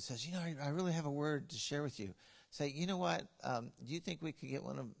up to you and says, I really have a word to share with you, say, you know what? Do you think we could get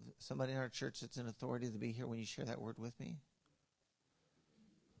somebody in our church that's in authority to be here when you share that word with me?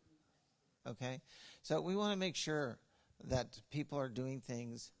 Okay? So we want to make sure that people are doing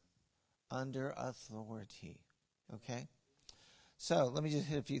things under authority. Okay? So let me just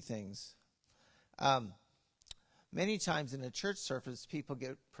hit a few things. Many times in a church service, people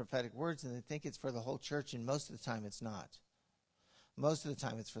get prophetic words and they think it's for the whole church, and most of the time it's not. Most of the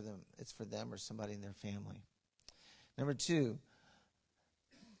time it's for them. It's for them or somebody in their family. Number two,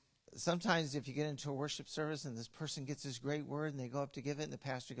 sometimes if you get into a worship service and this person gets this great word and they go up to give it and the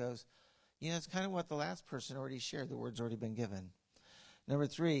pastor goes, it's kind of what the last person already shared. The word's already been given. Number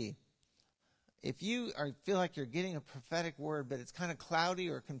three, if you feel like you're getting a prophetic word, but it's kind of cloudy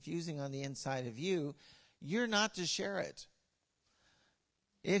or confusing on the inside of you, you're not to share it.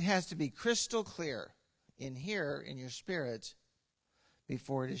 It has to be crystal clear in here, in your spirit,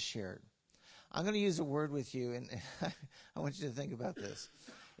 before it is shared. I'm going to use a word with you, and I want you to think about this.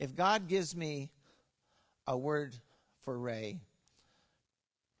 If God gives me a word for Ray,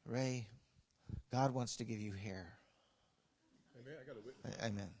 God wants to give you hair. Amen. I got a witness.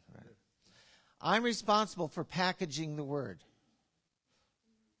 Amen. Right. I'm responsible for packaging the word.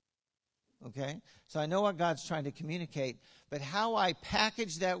 Okay? So I know what God's trying to communicate, but how I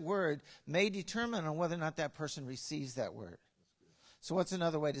package that word may determine on whether or not that person receives that word. So what's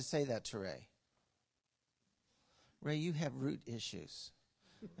another way to say that to Ray? Ray, you have root issues.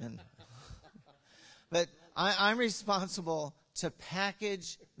 But I'm responsible to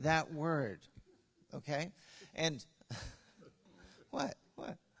package that word. Okay? And what?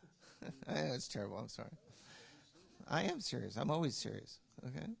 I know it's terrible. I'm sorry. I am serious. I'm always serious.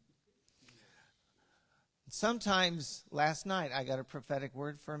 Okay? Sometimes, last night, I got a prophetic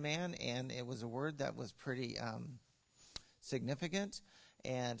word for a man, and it was a word that was pretty significant,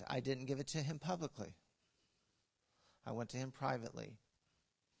 and I didn't give it to him publicly. I went to him privately,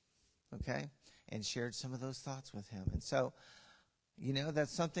 okay, and shared some of those thoughts with him. And so,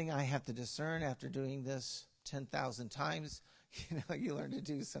 that's something I have to discern after doing this 10,000 times. You learn to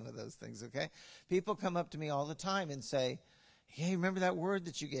do some of those things, okay? People come up to me all the time and say, hey, remember that word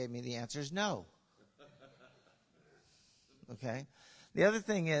that you gave me? The answer is no. Okay? The other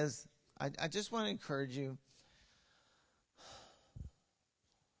thing is, I just want to encourage you.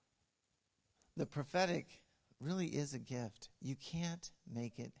 The prophetic really is a gift. You can't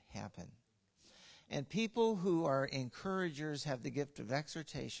make it happen. And people who are encouragers have the gift of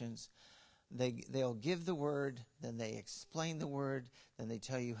exhortations. They'll give the word, then they explain the word, then they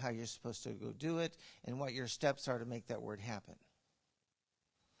tell you how you're supposed to go do it and what your steps are to make that word happen.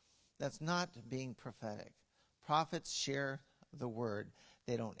 That's not being prophetic. Prophets share the word.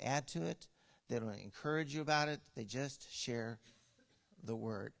 They don't add to it. They don't encourage you about it. They just share the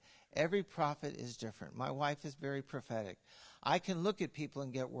word. Every prophet is different. My wife is very prophetic. I can look at people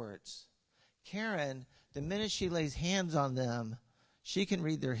and get words. Karen, the minute she lays hands on them, she can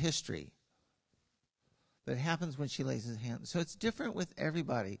read their history. But it happens when she lays his hands. So it's different with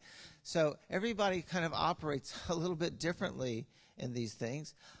everybody. So everybody kind of operates a little bit differently in these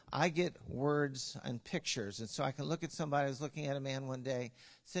things. I get words and pictures. And so I can look at somebody. I was looking at a man one day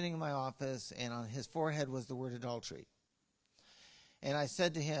sitting in my office, and on his forehead was the word adultery. And I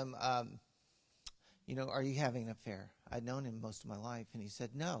said to him, are you having an affair? I'd known him most of my life. And he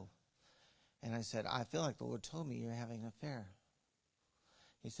said, no. And I said, I feel like the Lord told me you're having an affair.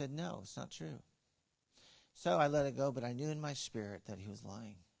 He said, no, it's not true. So I let it go, but I knew in my spirit that he was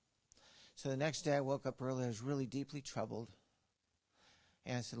lying. So the next day I woke up early. I was really deeply troubled.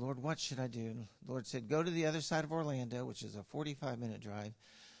 And I said, Lord, what should I do? And the Lord said, go to the other side of Orlando, which is a 45-minute drive.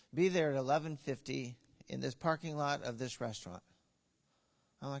 Be there at 11:50 in this parking lot of this restaurant.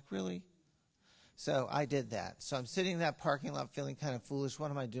 I'm like, really? So I did that. So I'm sitting in that parking lot feeling kind of foolish. What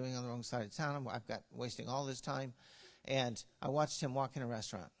am I doing on the wrong side of town? I've got wasting all this time. And I watched him walk in a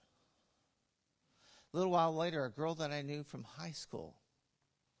restaurant. A little while later, a girl that I knew from high school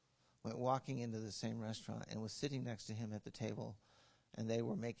went walking into the same restaurant and was sitting next to him at the table, and they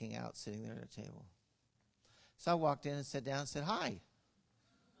were making out sitting there at a table. So I walked in and sat down and said, hi.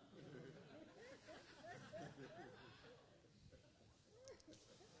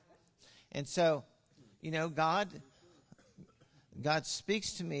 And so, God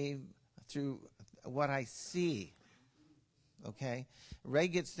speaks to me through what I see. Okay? Ray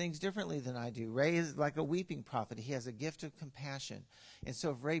gets things differently than I do. Ray is like a weeping prophet. He has a gift of compassion. And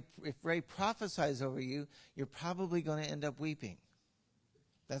so if Ray prophesies over you, you're probably going to end up weeping.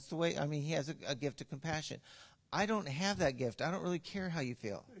 That's the way, he has a gift of compassion. I don't have that gift. I don't really care how you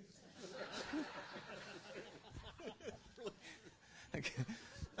feel.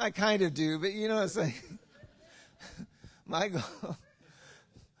 I kind of do, but you know what I'm saying?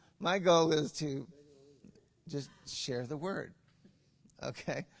 My goal is to just share the word.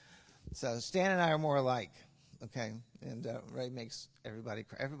 Okay? So Stan and I are more alike. Okay? And Ray makes everybody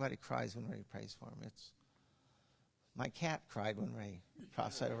cry. Everybody cries when Ray prays for him. My cat cried when Ray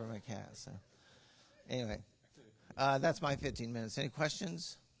prophesied over my cat. So anyway, that's my 15 minutes. Any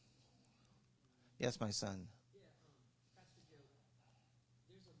questions? Yes, my son. Pastor Joe,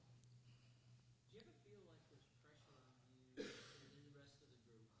 do you ever feel like there's pressure on you and the rest of the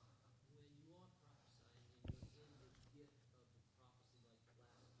group when you are prophesying and you're in the gift of the prophecy like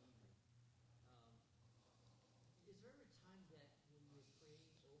last evening? Is there ever a time that when you're praying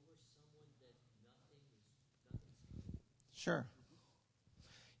over someone that nothing's happening? Sure.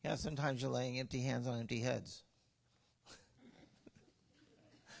 Yeah, sometimes you're laying empty hands on empty heads.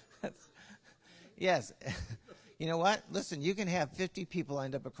 Yes. You know what? Listen, you can have 50 people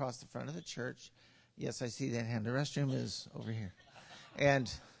lined up across the front of the church. Yes, I see that hand. The restroom is over here.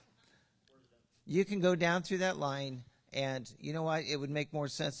 And you can go down through that line, and you know what? It would make more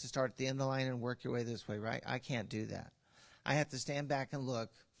sense to start at the end of the line and work your way this way, right? I can't do that. I have to stand back and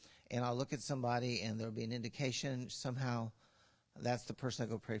look, and I'll look at somebody, and there'll be an indication somehow that's the person I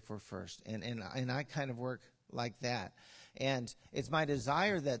go pray for first. And I kind of work like that. And it's my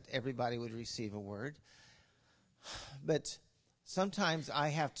desire that everybody would receive a word. But sometimes I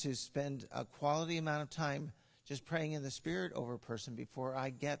have to spend a quality amount of time just praying in the Spirit over a person before I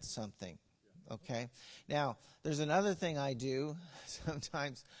get something. Okay? Now, there's another thing I do.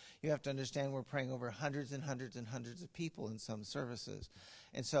 Sometimes you have to understand we're praying over hundreds and hundreds and hundreds of people in some services.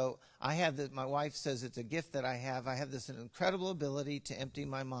 And so I have that. My wife says it's a gift that I have. I have this incredible ability to empty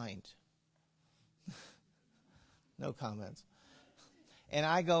my mind. No comments. And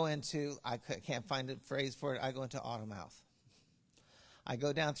I go into, I can't find a phrase for it, I go into automouth. I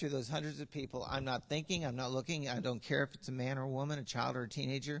go down through those hundreds of people. I'm not thinking, I'm not looking. I don't care if it's a man or a woman, a child or a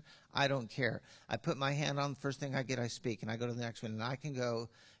teenager. I don't care. I put my hand on the first thing I get, I speak, and I go to the next one. And I can go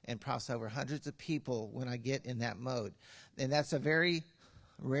and prophesy over hundreds of people when I get in that mode. And that's a very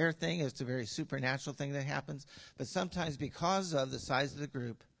rare thing. It's a very supernatural thing that happens. But sometimes because of the size of the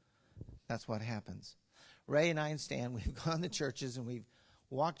group, that's what happens. Ray and I and Stan, we've gone to churches and we've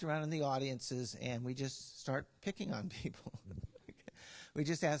walked around in the audiences and we just start picking on people. We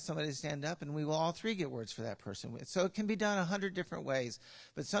just ask somebody to stand up and we will all three get words for that person. So it can be done 100 different ways.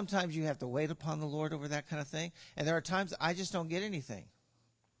 But sometimes you have to wait upon the Lord over that kind of thing. And there are times I just don't get anything.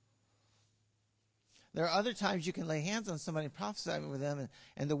 There are other times you can lay hands on somebody and prophesy over them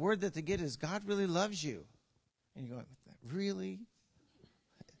and the word that they get is, God really loves you. And you're going, really?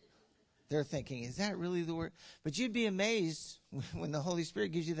 They're thinking, is that really the word? But you'd be amazed when the Holy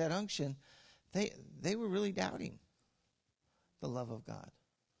Spirit gives you that unction. They were really doubting the love of God.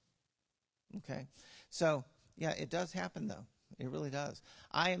 Okay? So, yeah, it does happen, though. It really does.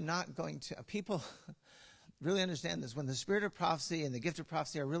 I am not going to... People really understand this. When the spirit of prophecy and the gift of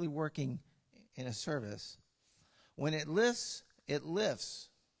prophecy are really working in a service, when it lifts, it lifts.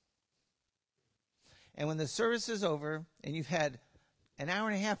 And when the service is over and you've had an hour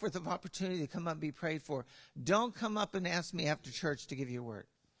and a half worth of opportunity to come up and be prayed for, don't come up and ask me after church to give you a word.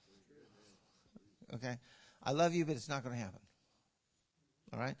 Okay? I love you, but it's not going to happen.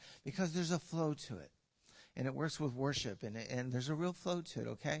 All right? Because there's a flow to it. And it works with worship, and there's a real flow to it,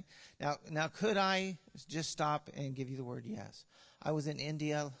 okay? Now, could I just stop and give you the word? Yes. I was in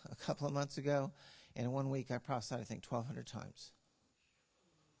India a couple of months ago, and in 1 week I prophesied, I think, 1,200 times.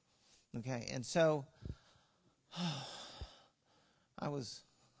 Okay? And so... I was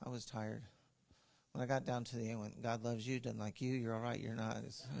tired. When I got down to the end, when God loves you, doesn't like you, you're all right, you're not.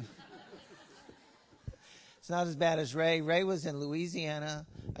 It's not as bad as Ray. Ray was in Louisiana.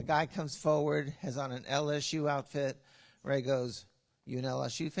 A guy comes forward, has on an LSU outfit. Ray goes, you an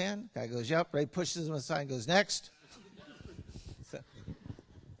LSU fan? Guy goes, yep. Ray pushes him aside and goes, next. So.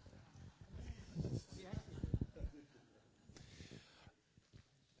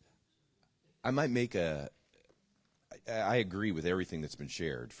 I might make I agree with everything that's been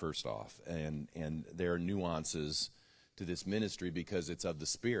shared, first off, and there are nuances to this ministry because it's of the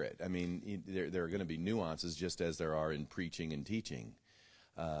Spirit. I mean, there are going to be nuances just as there are in preaching and teaching.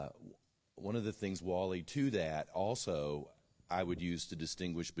 One of the things, Wally, to that also I would use to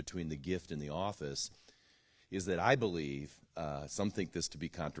distinguish between the gift and the office is that I believe, some think this to be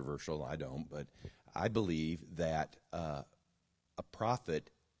controversial, I don't, but I believe that a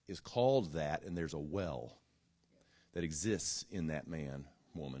prophet is called that and there's a well that exists in that man,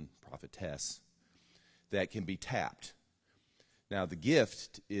 woman, prophetess, that can be tapped. Now, the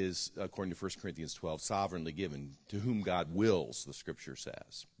gift is, according to 1 Corinthians 12, sovereignly given to whom God wills, the Scripture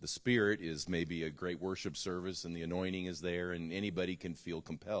says. The Spirit is maybe a great worship service, and the anointing is there, and anybody can feel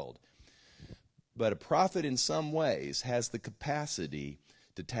compelled. But a prophet, in some ways, has the capacity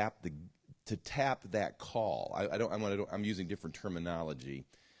to tap that call. I'm using different terminology.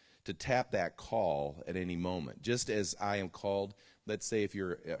 To tap that call at any moment. Just as I am called, let's say if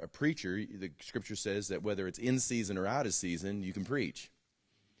you're a preacher, the Scripture says that whether it's in season or out of season, you can preach.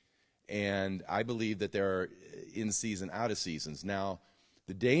 And I believe that there are in season, out of seasons. Now,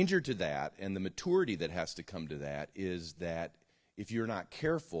 the danger to that and the maturity that has to come to that is that if you're not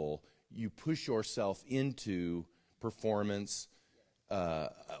careful, you push yourself into performance,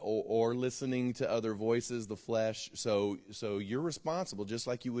 or listening to other voices, the flesh. So you're responsible, just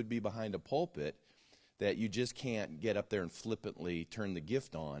like you would be behind a pulpit, that you just can't get up there and flippantly turn the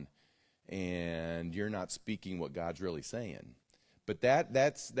gift on, and you're not speaking what God's really saying. But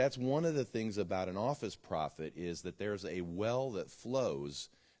that's one of the things about an office prophet, is that there's a well that flows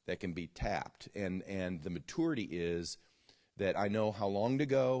that can be tapped, and the maturity is that I know how long to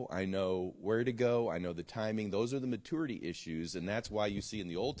go, I know where to go, I know the timing. Those are the maturity issues, and that's why you see in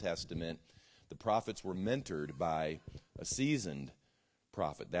the Old Testament the prophets were mentored by a seasoned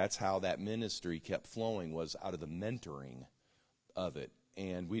prophet. That's how that ministry kept flowing, was out of the mentoring of it.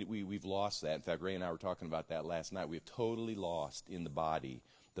 And we've lost that. In fact, Ray and I were talking about that last night. We've totally lost in the body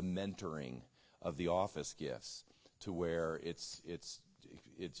the mentoring of the office gifts, to where it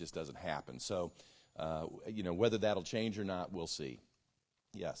just doesn't happen. So, whether that'll change or not, we'll see.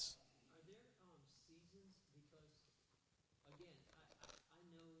 Yes. Are there seasons? Because again, I know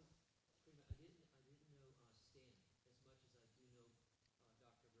pretty much, I didn't know Stan as much as I do know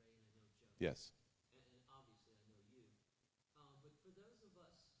Dr. Ray and I know Joe. Yes. And obviously I know you. But for those of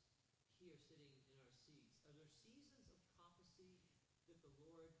us here sitting in our seats, are there seasons of prophecy that the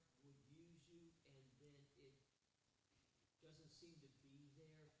Lord would use you, and then it doesn't seem to be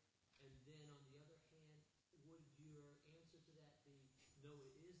there? And then on the other hand, would your answer to that be, no,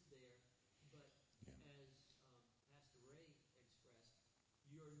 it is there, but as Pastor Ray expressed,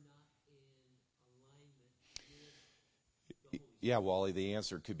 you're not in alignment with the Holy Spirit? Yeah, Wally, the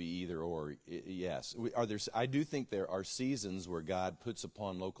answer could be either or. Yes. I do think there are seasons where God puts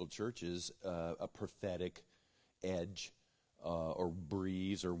upon local churches a prophetic edge or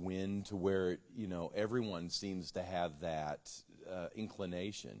breeze or wind, to where everyone seems to have that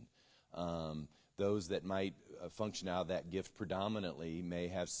inclination. Those that might function out of that gift predominantly may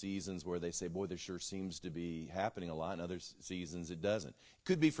have seasons where they say, boy, there sure seems to be happening a lot, and other seasons it doesn't.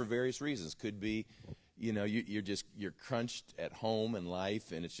 Could be for various reasons. Could be, you're crunched at home and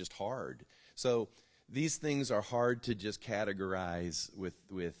life, and it's just hard. So these things are hard to just categorize with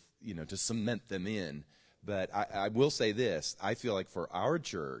to cement them in. But I will say this: I feel like for our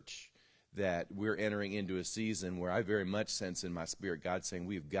church, that we're entering into a season where I very much sense in my spirit God saying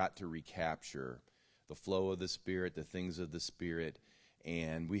we've got to recapture the flow of the Spirit, the things of the Spirit,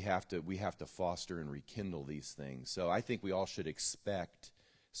 and we have to foster and rekindle these things. So I think we all should expect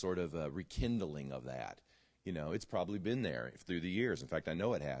sort of a rekindling of that. It's probably been there through the years. In fact, I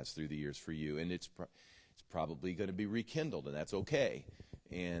know it has through the years for you, and it's probably going to be rekindled, and that's okay.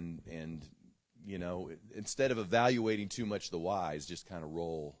 And instead of evaluating too much the whys, just kind of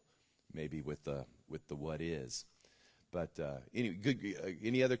roll maybe with the what is. But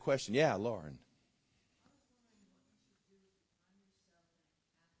any other question? Yeah, Lauren.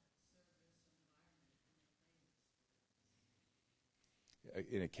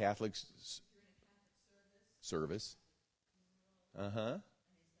 In a Catholic service. Uh-huh.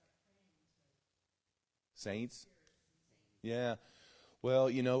 Saints? Yeah. Well,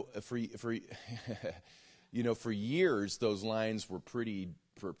 for for years those lines were pretty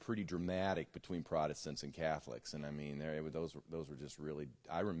dramatic between Protestants and Catholics, and I mean, those were just really.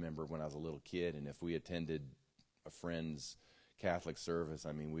 I remember when I was a little kid, and if we attended a friend's Catholic service,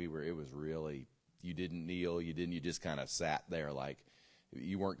 I mean, it was really, you didn't kneel, you just kind of sat there like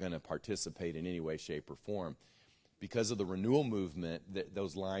you weren't going to participate in any way, shape, or form. Because of the renewal movement,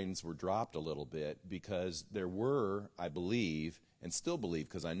 those lines were dropped a little bit, because there were, I believe, and still believe,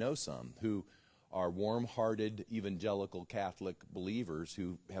 because I know some, who are warm-hearted evangelical Catholic believers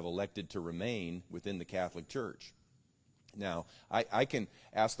who have elected to remain within the Catholic Church. Now, I can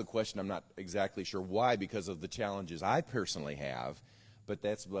ask the question, I'm not exactly sure why, because of the challenges I personally have, but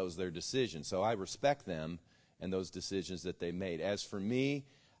that was their decision. So I respect them and those decisions that they made. As for me,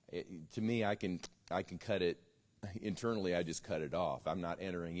 I can cut it internally. I just cut it off. I'm not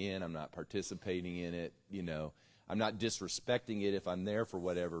entering in. I'm not participating in it. I'm not disrespecting it if I'm there for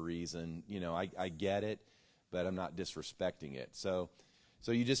whatever reason. I get it, but I'm not disrespecting it. So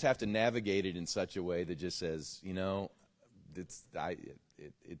you just have to navigate it in such a way that just says, you know, it's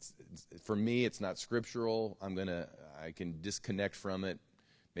for me, it's not scriptural. I can disconnect from it.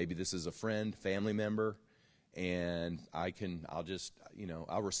 Maybe this is a friend, family member, and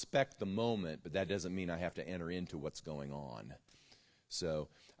I'll respect the moment, but that doesn't mean I have to enter into what's going on. So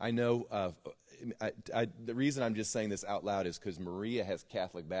I know the reason I'm just saying this out loud is because Maria has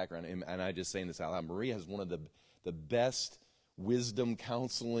Catholic background, and I just saying this out loud. Maria has one of the best wisdom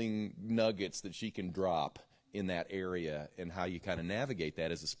counseling nuggets that she can drop in that area, and how you kind of navigate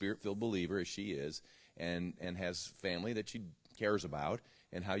that as a spirit-filled believer, as she is, and has family that she cares about,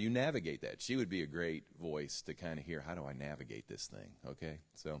 and how you navigate that. She would be a great voice to kind of hear, how do I navigate this thing?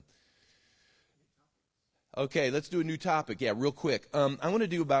 Okay, let's do a new topic. Yeah, real quick. I want to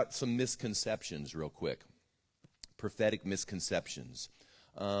do about some misconceptions real quick. Prophetic misconceptions.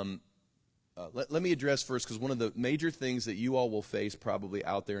 Let me address first, because one of the major things that you all will face probably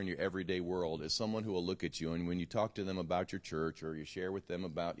out there in your everyday world is someone who will look at you, and when you talk to them about your church or you share with them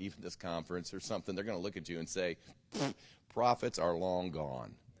about even this conference or something, they're going to look at you and say, prophets are long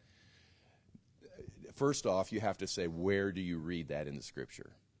gone. First off, you have to say, where do you read that in the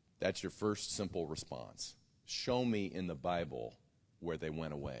Scripture? That's your first simple response. Show me in the Bible where they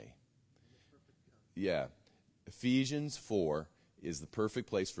went away. Yeah. Ephesians 4 is the perfect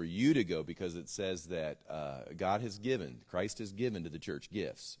place for you to go, because it says that Christ has given to the church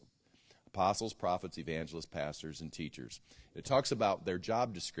gifts. Apostles, prophets, evangelists, pastors, and teachers. It talks about their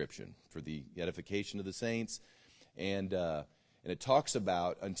job description for the edification of the saints, and it talks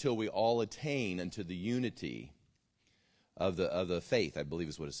about until we all attain unto the unity of the faith, I believe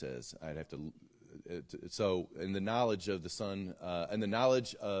is what it says. I'd have to. So, in the knowledge of the Son, and the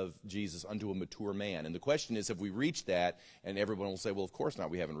knowledge of Jesus unto a mature man. And the question is, have we reached that? And everyone will say, well, of course not,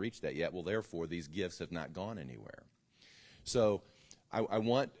 we haven't reached that yet. Well, therefore, these gifts have not gone anywhere. So, I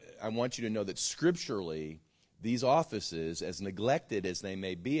want you to know that scripturally, these offices, as neglected as they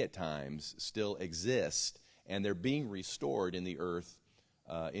may be at times, still exist, and they're being restored in the earth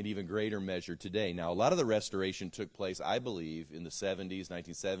in even greater measure today. Now, a lot of the restoration took place, I believe, in the 70s,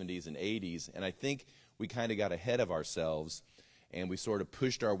 1970s, and 80s, and I think we kind of got ahead of ourselves, and we sort of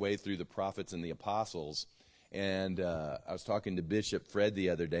pushed our way through the prophets and the apostles. And I was talking to Bishop Fred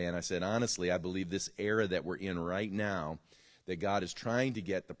the other day, and I said, honestly, I believe this era that we're in right now, that God is trying to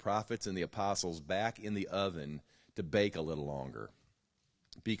get the prophets and the apostles back in the oven to bake a little longer.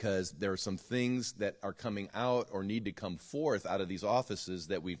 Because there are some things that are coming out or need to come forth out of these offices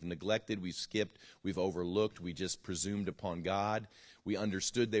that we've neglected, we've skipped, we've overlooked, we just presumed upon God. We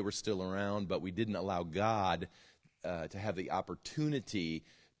understood they were still around, but we didn't allow God to have the opportunity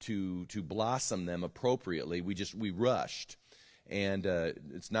to blossom them appropriately. We rushed. And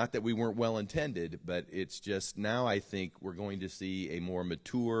it's not that we weren't well-intended, but it's just now I think we're going to see a more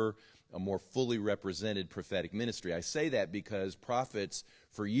mature, a more fully represented prophetic ministry. I say that because prophets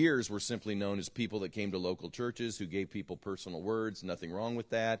for years were simply known as people that came to local churches who gave people personal words. Nothing wrong with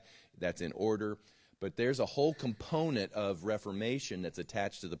that. That's in order. But there's a whole component of reformation that's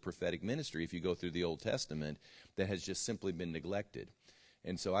attached to the prophetic ministry, if you go through the Old Testament, that has just simply been neglected.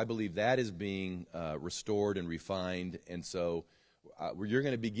 And so I believe that is being restored and refined. And so you're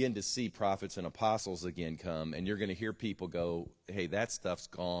going to begin to see prophets and apostles again come, and you're going to hear people go, hey, that stuff's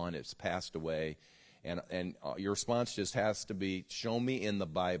gone, it's passed away. And your response just has to be, show me in the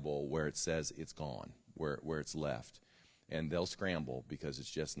Bible where it says it's gone, where it's left. And they'll scramble because it's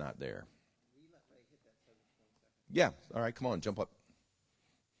just not there. Yeah, all right, come on, jump up.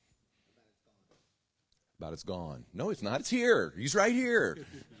 About it's gone. No, it's not. It's here. He's right here.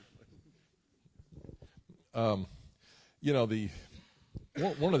 One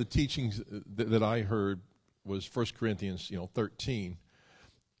of the teachings that I heard was 1 Corinthians 13.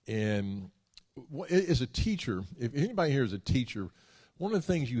 And as a teacher, if anybody here is a teacher, one of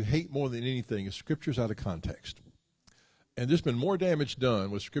the things you hate more than anything is scriptures out of context. And there's been more damage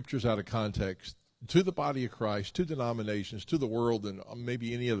done with scriptures out of context to the body of Christ, to denominations, to the world than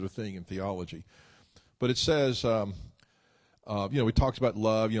maybe any other thing in theology. But it says, we talked about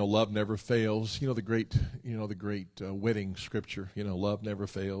love. Love never fails. The great wedding scripture. Love never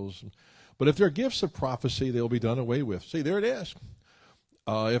fails. But if there are gifts of prophecy, they'll be done away with. See, there it is.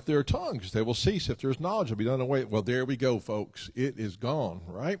 If there are tongues, they will cease. If there's knowledge, they'll be done away. Well, there we go, folks. It is gone,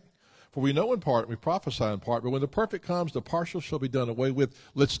 right? For we know in part, we prophesy in part, but when the perfect comes, the partial shall be done away with.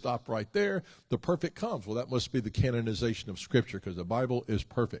 Let's stop right there. The perfect comes. Well, that must be the canonization of Scripture, because the Bible is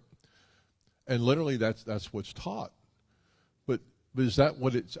perfect. And literally, that's what's taught. But is that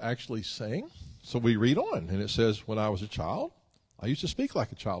what it's actually saying? So we read on, and it says, when I was a child, I used to speak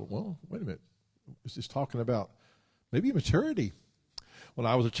like a child. Well, wait a minute. It's talking about maybe maturity. When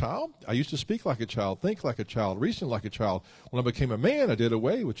I was a child, I used to speak like a child, think like a child, reason like a child. When I became a man, I did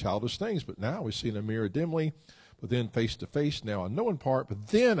away with childish things. But now we see in a mirror dimly, but then face to face. Now I know in part, but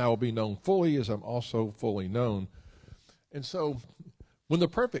then I will be known fully as I'm also fully known. And so when the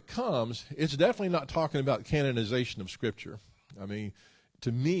perfect comes, it's definitely not talking about canonization of Scripture. I mean,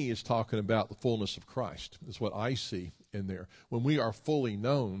 to me, it's talking about the fullness of Christ. Is what I see in there. When we are fully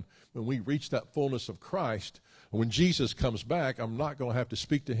known, when we reach that fullness of Christ, when Jesus comes back, I'm not going to have to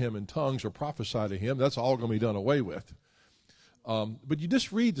speak to him in tongues or prophesy to him. That's all going to be done away with. But you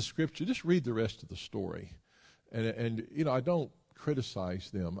just read the Scripture, just read the rest of the story. And you know, I don't criticize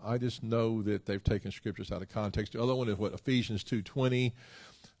them. I just know that they've taken Scriptures out of context. The other one is what, Ephesians 2:20,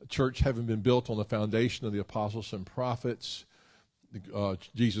 church having been built on the foundation of the apostles and prophets,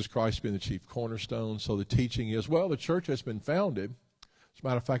 Jesus Christ being the chief cornerstone. So the teaching is, well, the church has been founded. As a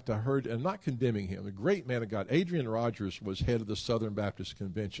matter of fact, I heard, and I'm not condemning him, the great man of God, Adrian Rogers, was head of the Southern Baptist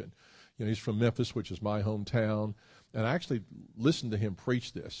Convention. You know, he's from Memphis, which is my hometown, and I actually listened to him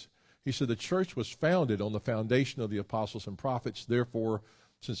preach this. He said the church was founded on the foundation of the apostles and prophets. Therefore,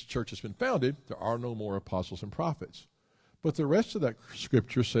 since the church has been founded, there are no more apostles and prophets. But the rest of that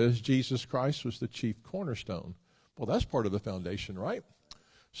scripture says Jesus Christ was the chief cornerstone. Well, that's part of the foundation, right?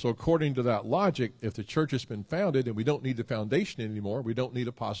 So according to that logic, if the church has been founded and we don't need the foundation anymore, we don't need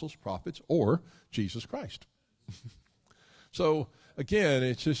apostles, prophets, or Jesus Christ. So again,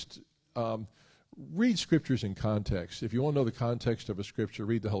 it's just read scriptures in context. If you want to know the context of a scripture,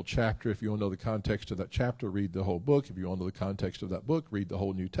 read the whole chapter. If you want to know the context of that chapter, read the whole book. If you want to know the context of that book, read the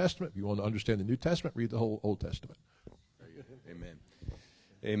whole New Testament. If you want to understand the New Testament, read the whole Old Testament. Amen.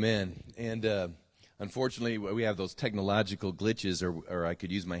 Amen. And unfortunately, we have those technological glitches, or I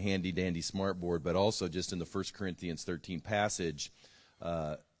could use my handy-dandy smartboard, but also just in the 1 Corinthians 13 passage,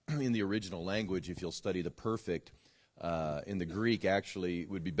 in the original language, if you'll study the perfect, in the Greek actually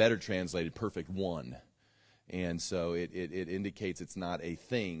would be better translated perfect one. And so it indicates it's not a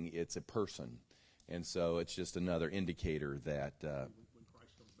thing, it's a person. And so it's just another indicator that when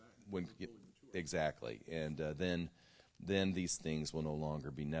Christ comes back, exactly. And then these things will no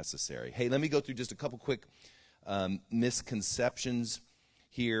longer be necessary. Hey, let me go through just a couple quick misconceptions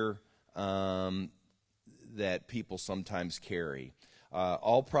here that people sometimes carry.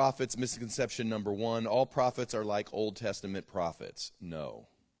 All prophets, misconception number one, all prophets are like Old Testament prophets. No,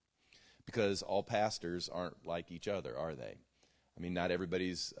 because all pastors aren't like each other, are they? I mean, not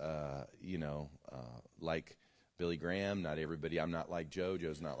everybody's, like Billy Graham. Not everybody, I'm not like Joe.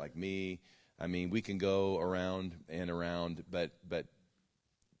 Joe's not like me. I mean, we can go around and around, but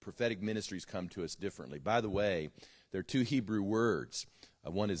prophetic ministries come to us differently. By the way, there are two Hebrew words.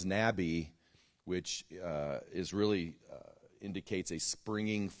 One is nabi, which is really indicates a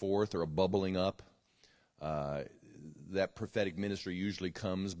springing forth or a bubbling up. That prophetic ministry usually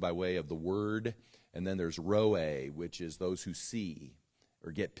comes by way of the word. And then there's roe, which is those who see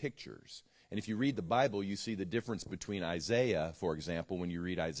or get pictures. And if you read the Bible, you see the difference between Isaiah, for example, when you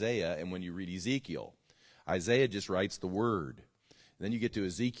read Isaiah and when you read Ezekiel. Isaiah just writes the word. And then you get to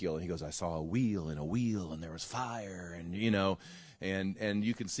Ezekiel, and he goes, I saw a wheel, and there was fire, and, and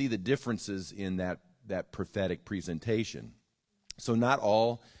you can see the differences in that prophetic presentation. So not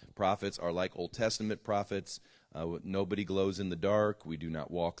all prophets are like Old Testament prophets. Nobody glows in the dark. We do not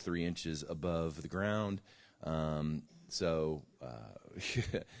walk 3 inches above the ground.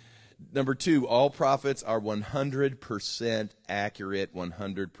 Number two, all prophets are 100% accurate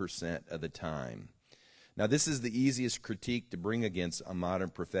 100% of the time. Now, this is the easiest critique to bring against a modern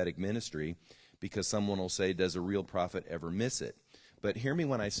prophetic ministry, because someone will say, does a real prophet ever miss it? But hear me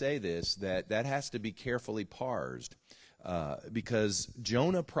when I say this, that has to be carefully parsed, because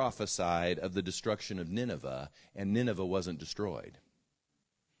Jonah prophesied of the destruction of Nineveh, and Nineveh wasn't destroyed.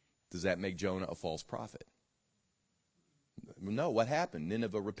 Does that make Jonah a false prophet? No, what happened?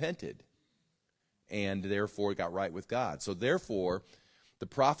 Nineveh repented and therefore got right with God. So therefore, the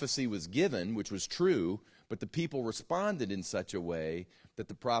prophecy was given, which was true, but the people responded in such a way that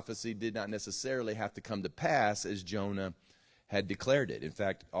the prophecy did not necessarily have to come to pass as Jonah had declared it. In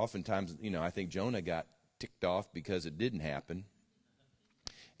fact, oftentimes, I think Jonah got ticked off because it didn't happen.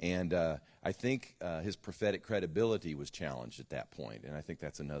 And I think his prophetic credibility was challenged at that point. And I think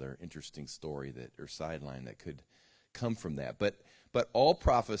that's another interesting story or sideline that could come from that. But all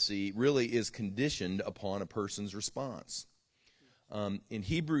prophecy really is conditioned upon a person's response. In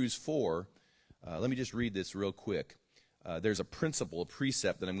Hebrews 4, let me just read this real quick. There's a principle, a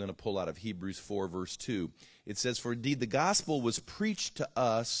precept that I'm going to pull out of Hebrews 4, verse 2. It says, for indeed the gospel was preached to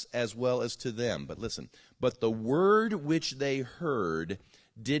us as well as to them. But listen, but the word which they heard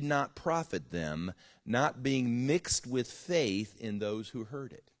did not profit them, not being mixed with faith in those who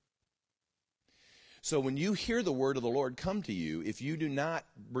heard it. So when you hear the word of the Lord come to you, if you do not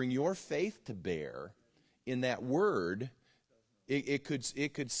bring your faith to bear in that word, it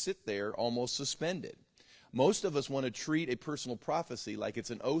could sit there almost suspended. Most of us want to treat a personal prophecy like it's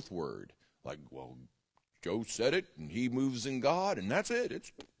an oath word. Like, well, Joe said it, and he moves in God, and that's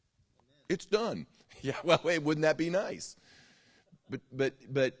it. It's done. Yeah, well, hey, wouldn't that be nice? But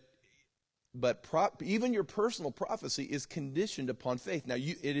even your personal prophecy is conditioned upon faith. Now,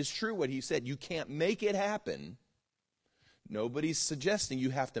 it is true what he said. You can't make it happen. Nobody's suggesting you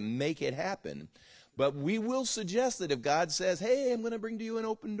have to make it happen. But we will suggest that if God says, hey, I'm going to bring to you an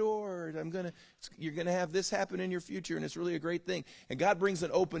open door, you're going to have this happen in your future, and it's really a great thing, and God brings an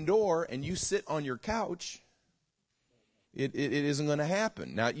open door, and you sit on your couch, it isn't going to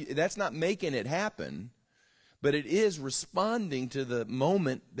happen. Now, that's not making it happen, but it is responding to the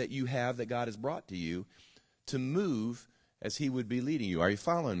moment that you have that God has brought to you to move as he would be leading you. Are you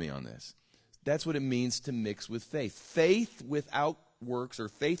following me on this? That's what it means to mix with faith. Faith without works or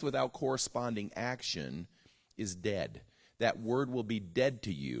faith without corresponding action is dead. That word will be dead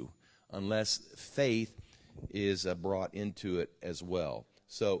to you unless faith is brought into it as well.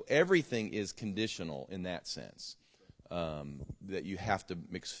 So everything is conditional in that sense, that you have to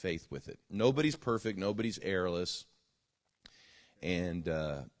mix faith with it. Nobody's perfect. Nobody's errorless. And,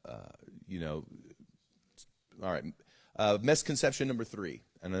 all right. Misconception number 3.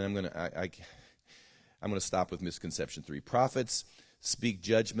 And then I'm going to stop with misconception 3. Prophets speak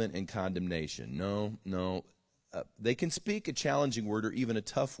judgment and condemnation. No. They can speak a challenging word or even a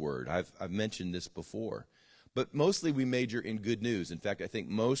tough word. I've mentioned this before. But mostly we major in good news. In fact, I think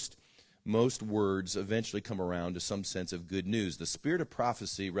most words eventually come around to some sense of good news. The spirit of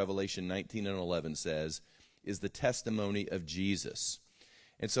prophecy, Revelation 19:11 says, is the testimony of Jesus.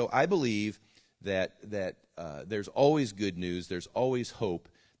 And so I believe that there's always good news, there's always hope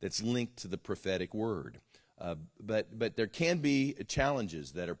that's linked to the prophetic word. But there can be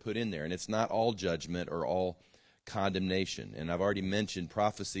challenges that are put in there, and it's not all judgment or all condemnation. And I've already mentioned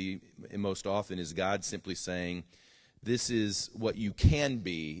prophecy most often is God simply saying, this is what you can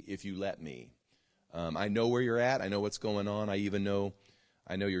be if you let me. I know where you're at. I know what's going on. I know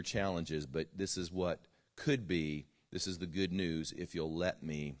your challenges, but this is what could be. This is the good news if you'll let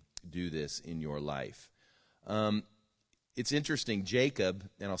me do this in your life. It's interesting, Jacob,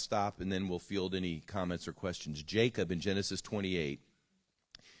 and I'll stop and then we'll field any comments or questions. Jacob in Genesis 28,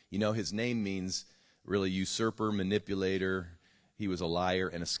 his name means really usurper, manipulator. He was a liar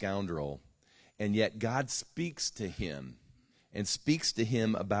and a scoundrel. And yet God speaks to him and speaks to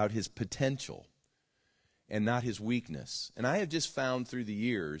him about his potential and not his weakness. And I have just found through the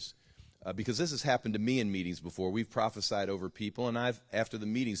years, because this has happened to me in meetings before, we've prophesied over people, and after the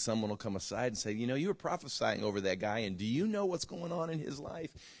meeting, someone will come aside and say, you were prophesying over that guy, and do you know what's going on in his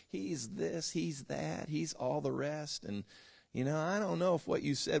life? He's this, he's that, he's all the rest, and, I don't know if what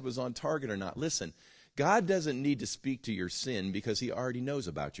you said was on target or not. Listen, God doesn't need to speak to your sin because he already knows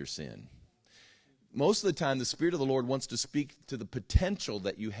about your sin. Most of the time, the Spirit of the Lord wants to speak to the potential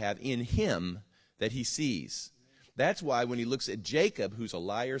that you have in him that he sees. That's why when he looks at Jacob, who's a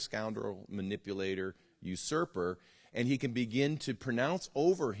liar, scoundrel, manipulator, usurper, and he can begin to pronounce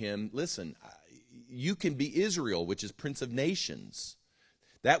over him, listen, you can be Israel, which is Prince of Nations.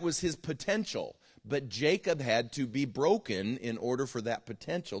 That was his potential. But Jacob had to be broken in order for that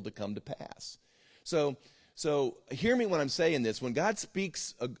potential to come to pass. So hear me when I'm saying this. When God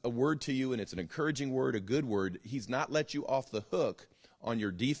speaks a word to you, and it's an encouraging word, a good word, he's not let you off the hook on your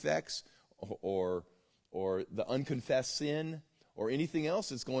defects or the unconfessed sin or anything else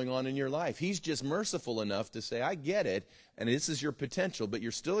that's going on in your life. He's just merciful enough to say, I get it, and this is your potential, but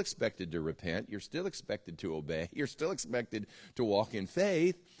you're still expected to repent. You're still expected to obey. You're still expected to walk in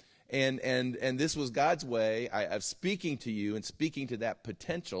faith. And this was God's way of speaking to you and speaking to that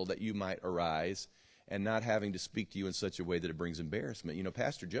potential that you might arise and not having to speak to you in such a way that it brings embarrassment.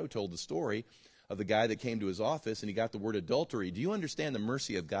 Pastor Joe told the story of the guy that came to his office and he got the word adultery. Do you understand the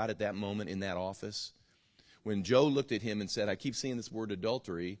mercy of God at that moment in that office? When Joe looked at him and said, I keep seeing this word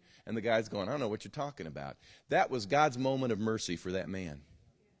adultery, and the guy's going, I don't know what you're talking about. That was God's moment of mercy for that man.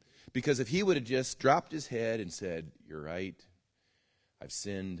 Because if he would have just dropped his head and said, you're right, I've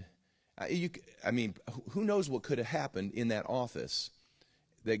sinned. Who knows what could have happened in that office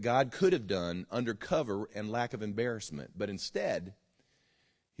that God could have done under cover and lack of embarrassment. But instead,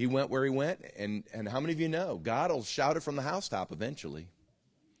 he went where he went, and how many of you know? God will shout it from the housetop eventually.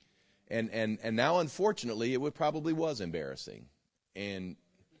 And now, unfortunately, it probably was embarrassing. And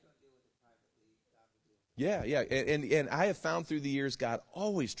Yeah, yeah. And I have found through the years, God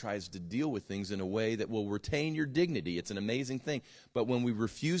always tries to deal with things in a way that will retain your dignity. It's an amazing thing. But when we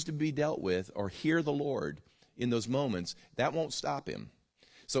refuse to be dealt with or hear the Lord in those moments, that won't stop him.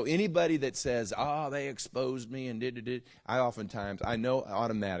 So anybody that says, they exposed me and did, I know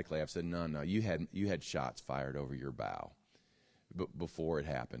automatically, I've said, no, you had shots fired over your bow before it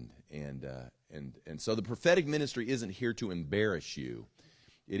happened. And so the prophetic ministry isn't here to embarrass you.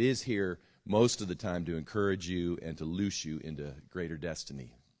 It is here most of the time to encourage you and to loose you into greater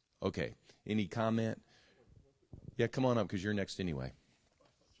destiny. Okay, any comment? Yeah, come on up because you're next anyway.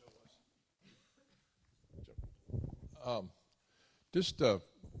 Just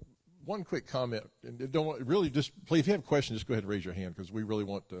one quick comment. And please, if you have questions, just go ahead and raise your hand because we really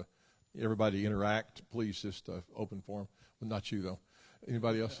want everybody to interact. Please, just open forum. Well, not you though.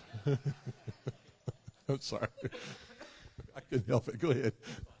 Anybody else? I'm sorry. I couldn't help it. Go ahead.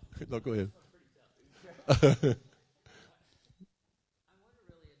 No, go ahead. I want to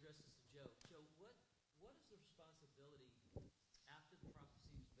really address this to Joe. Joe, what is the responsibility after the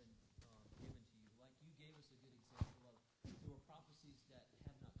prophecy's been given to you? Like you gave us a good example of there were prophecies that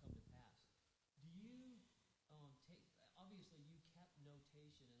have not come to pass. Do you obviously you kept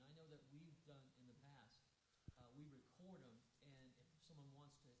notation, and I know that we've done in the past, we record them, and if someone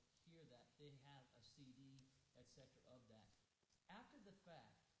wants to hear that, they have a CD, etc. of that. After the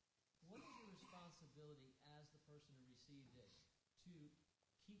fact, what is your responsibility as the person who received it to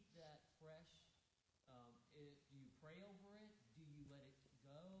keep that fresh? Do you pray over it? Do you let it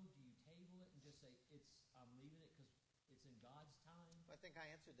go? Do you table it and just say, I'm leaving it because it's in God's time? I think I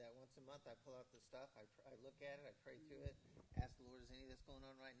answered that. Once a month I pull out the stuff, I look at it, I pray through it, ask the Lord, is any of this going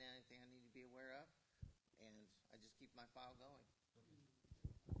on right now, anything I need to be aware of? And I just keep my file going.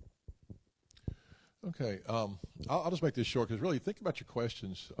 Okay, I'll just make this short because really think about your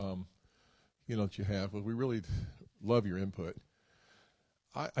questions, that you have. We really love your input.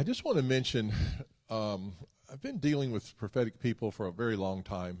 I just want to mention I've been dealing with prophetic people for a very long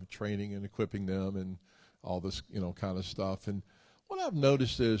time, training and equipping them and all this, kind of stuff. And what I've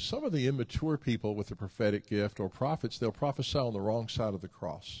noticed is some of the immature people with the prophetic gift or prophets, they'll prophesy on the wrong side of the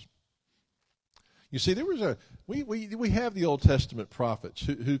cross. You see, we have the Old Testament prophets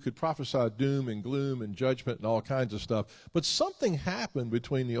who could prophesy doom and gloom and judgment and all kinds of stuff. But something happened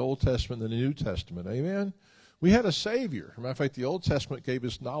between the Old Testament and the New Testament. Amen? We had a Savior. As a matter of fact, the Old Testament gave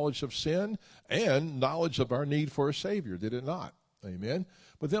us knowledge of sin and knowledge of our need for a Savior, did it not? Amen?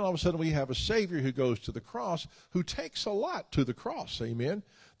 But then all of a sudden we have a Savior who goes to the cross, who takes a lot to the cross. Amen?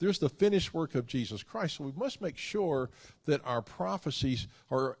 There's the finished work of Jesus Christ. So we must make sure that our prophecies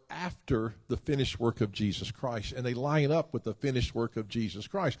are after the finished work of Jesus Christ, and they line up with the finished work of Jesus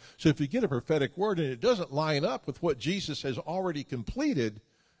Christ. So if you get a prophetic word and it doesn't line up with what Jesus has already completed,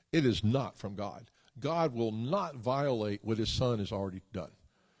 it is not from God. God will not violate what his Son has already done.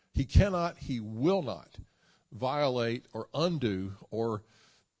 He cannot, he will not violate or undo or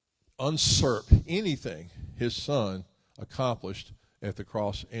usurp anything his Son accomplished at the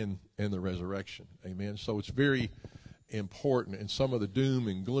cross and the resurrection. Amen. So it's very important. And some of the doom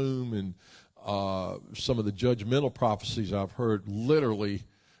and gloom and some of the judgmental prophecies I've heard literally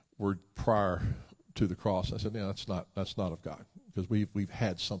were prior to the cross. I said, no, that's not of God, because we've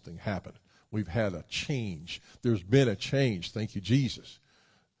had something happen. We've had a change. There's been a change. Thank you, Jesus.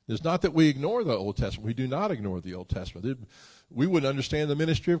 It's not that we ignore the Old Testament. We do not ignore the Old Testament. We wouldn't understand the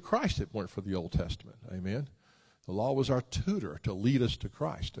ministry of Christ if it weren't for the Old Testament. Amen. The law was our tutor to lead us to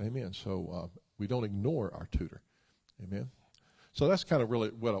Christ. Amen. So we don't ignore our tutor. Amen. So that's kind of really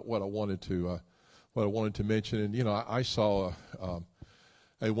what I wanted to mention. And I saw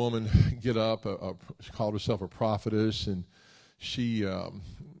a woman get up, she called herself a prophetess, and she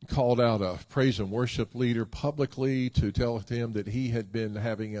called out a praise and worship leader publicly to tell him that he had been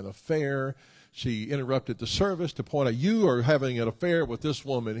having an affair. She interrupted the service to point out, you are having an affair with this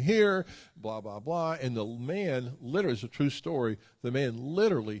woman here, blah, blah, blah. And the man, literally, it's a true story, the man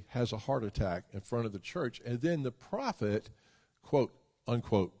literally has a heart attack in front of the church. And then the prophet, quote,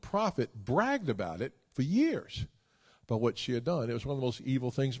 unquote, prophet, bragged about it for years, about what she had done. It was one of the most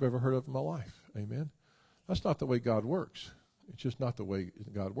evil things I've ever heard of in my life. Amen? That's not the way God works. It's just not the way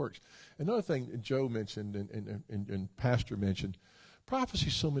God works. Another thing Joe mentioned and Pastor mentioned, prophecy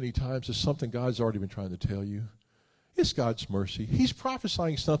so many times is something God's already been trying to tell you. It's God's mercy. He's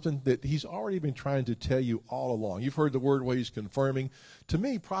prophesying something that he's already been trying to tell you all along. You've heard the word where he's confirming. To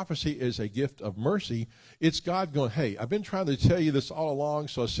me, prophecy is a gift of mercy. It's God going, hey, I've been trying to tell you this all along,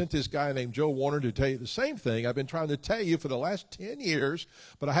 so I sent this guy named Joe Warner to tell you the same thing I've been trying to tell you for the last 10 years,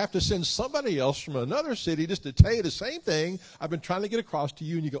 but I have to send somebody else from another city just to tell you the same thing I've been trying to get across to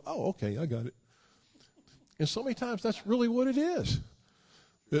you, and you go, oh, okay, I got it. And so many times that's really what it is.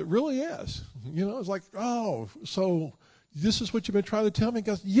 It really is. You know, it's like, oh, so this is what you've been trying to tell me? He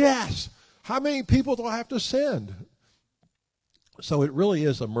goes, yes. How many people do I have to send? So it really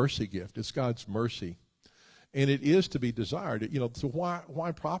is a mercy gift. It's God's mercy. And it is to be desired. You know, so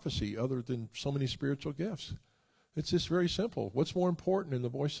why prophecy other than so many spiritual gifts? It's just very simple. What's more important than the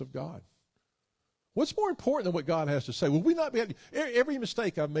voice of God? What's more important than what God has to say? Will we not be every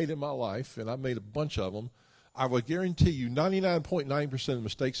mistake I've made in my life, and I've made a bunch of them, I will guarantee you 99.9% of the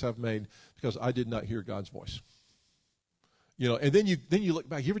mistakes I've made because I did not hear God's voice. You know, and then you look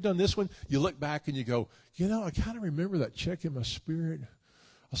back. You ever done this one? You look back and you go, you know, I kind of remember that check in my spirit.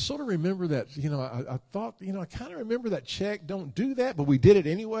 I sort of remember that, you know, I thought, you know, I kind of remember that check. Don't do that, but we did it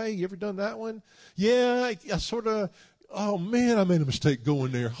anyway. You ever done that one? Yeah, I sort of, oh, man, I made a mistake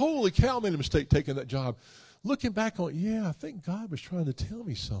going there. Holy cow, I made a mistake taking that job. Looking back on, yeah, I think God was trying to tell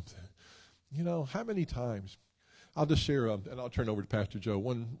me something. You know, how many times? I'll just share, and I'll turn over to Pastor Joe,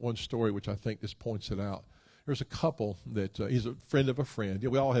 one story which I think just points it out. There's a couple that, he's a friend of a friend. Yeah,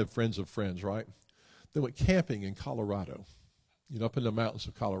 we all have friends of friends, right? They went camping in Colorado, you know, up in the mountains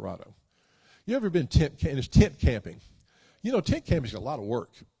of Colorado. You ever been tent camping? You know, tent camping is a lot of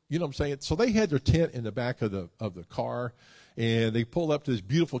work. You know what I'm saying? So they had their tent in the back of the car, and they pulled up to this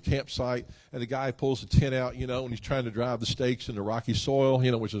beautiful campsite, and the guy pulls the tent out, you know, and he's trying to drive the stakes in the rocky soil,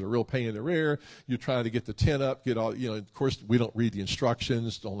 you know, which is a real pain in the rear. You're trying to get the tent up, get all, you know, of course, we don't read the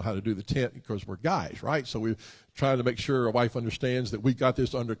instructions, don't know how to do the tent because we're guys, right? So we're trying to make sure our wife understands that we got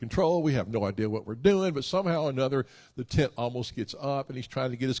this under control. We have no idea what we're doing, but somehow or another, the tent almost gets up, and he's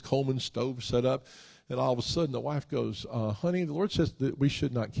trying to get his Coleman stove set up. And all of a sudden, the wife goes, honey, the Lord says that we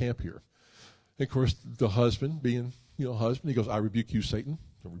should not camp here. And, of course, the husband, being, you know, husband, he goes, I rebuke you, Satan.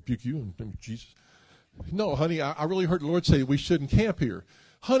 I rebuke you in the name of Jesus. No, honey, I really heard the Lord say we shouldn't camp here.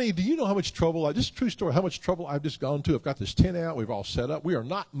 Honey, do you know how much trouble, this is a true story, how much trouble I've just gone to? I've got this tent out. We've all set up. We are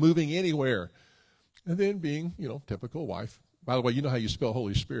not moving anywhere. And then being, you know, typical wife. By the way, you know how you spell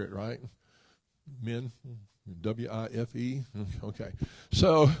Holy Spirit, right? Men, W-I-F-E. Okay.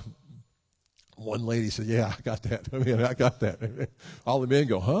 So one lady said, yeah, I got that. I got that. All the men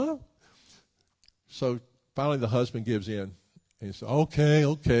go, huh? So finally the husband gives in. And he said,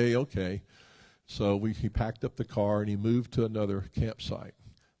 okay. So he packed up the car and he moved to another campsite.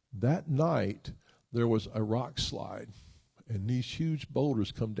 That night, there was a rock slide. And these huge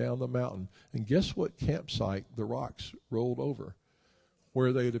boulders come down the mountain. And guess what campsite the rocks rolled over?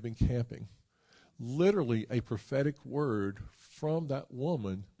 Where they had been camping. Literally, a prophetic word from that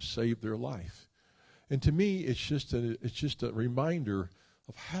woman saved their life. And to me, it's just a reminder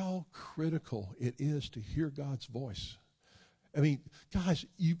of how critical it is to hear God's voice. I mean, guys,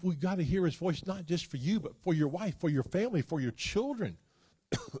 we've got to hear his voice not just for you, but for your wife, for your family, for your children.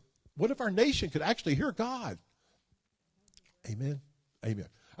 What if our nation could actually hear God? Amen. Amen.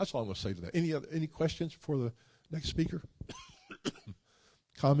 That's all I'm going to say to that. Any questions for the next speaker?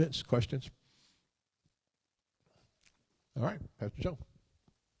 Comments, questions? All right, Pastor Joe.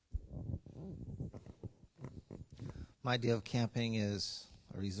 My idea of camping is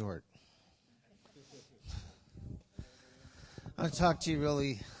a resort. I'm going to talk to you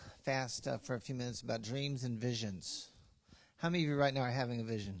really fast for a few minutes about dreams and visions. How many of you right now are having a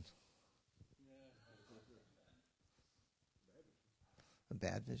vision? A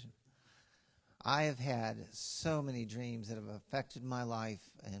bad vision. I have had so many dreams that have affected my life,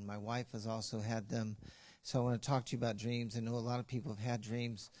 and my wife has also had them. So I want to talk to you about dreams. I know a lot of people have had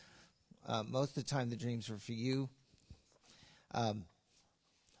dreams. Most of the time the dreams were for you.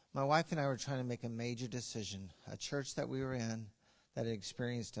 My wife and I were trying to make a major decision. A church that we were in that had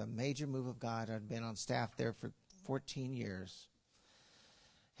experienced a major move of God. I'd been on staff there for 14 years.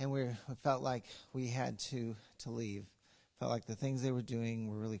 And we felt like we had to leave. Felt like the things they were doing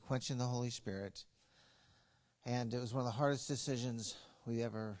were really quenching the Holy Spirit. And it was one of the hardest decisions we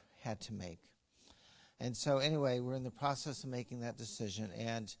ever had to make. And so anyway, we're in the process of making that decision.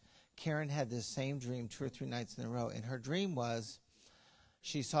 And Karen had this same dream 2 or 3 nights in a row. And her dream was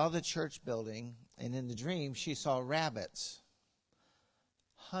she saw the church building. And in the dream, she saw rabbits.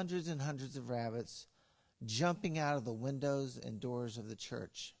 Hundreds and hundreds of rabbits jumping out of the windows and doors of the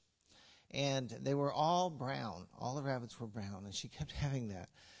church. And they were all brown. All the rabbits were brown, and she kept having that.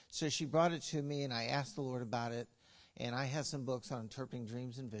 So she brought it to me, and I asked the Lord about it. And I have some books on interpreting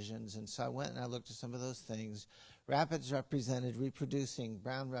dreams and visions, and so I went and I looked at some of those things. Rabbits represented reproducing.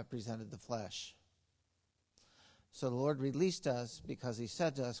 Brown represented the flesh. So the Lord released us because he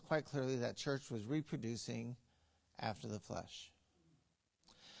said to us quite clearly that church was reproducing after the flesh.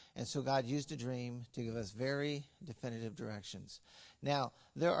 And so God used a dream to give us very definitive directions. Now,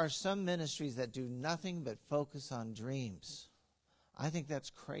 there are some ministries that do nothing but focus on dreams. I think that's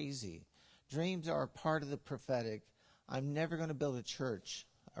crazy. Dreams are a part of the prophetic. I'm never going to build a church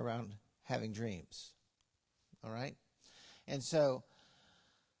around having dreams. All right? And so,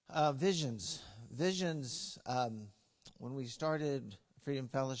 visions. Visions, when we started Freedom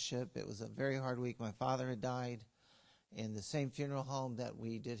Fellowship, it was a very hard week. My father had died in the same funeral home that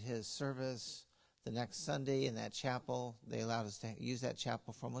we did his service. The next Sunday in that chapel, they allowed us to use that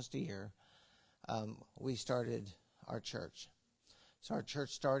chapel for almost a year. We started our church. So our church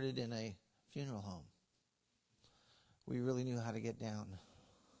started in a funeral home. We really knew how to get down.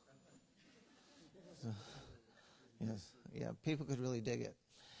 So, yes, yeah, people could really dig it.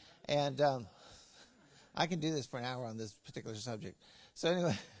 And I can do this for an hour on this particular subject. So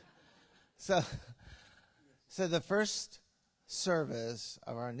anyway, so the first service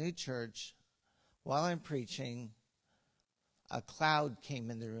of our new church, while I'm preaching, a cloud came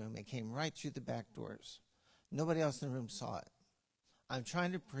in the room. It came right through the back doors. Nobody else in the room saw it. I'm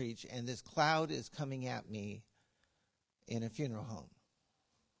trying to preach, and this cloud is coming at me in a funeral home.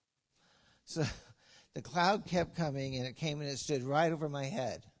 So the cloud kept coming, and it came and it stood right over my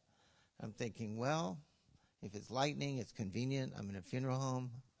head. I'm thinking, well, if it's lightning, it's convenient. I'm in a funeral home.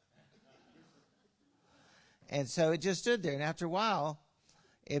 And so it just stood there. And after a while,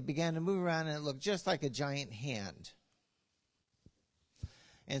 it began to move around, and it looked just like a giant hand.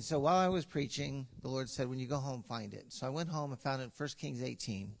 And so while I was preaching, the Lord said, when you go home, find it. So I went home and found it in 1 Kings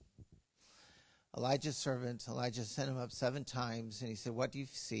 18. Elijah's servant, Elijah sent him up 7 times, and he said, what do you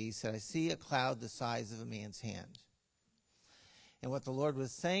see? He said, I see a cloud the size of a man's hand. And what the Lord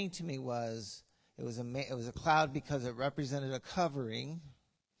was saying to me was, it was a cloud because it represented a covering.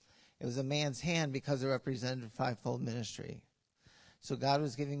 It was a man's hand because it represented fivefold ministry. So God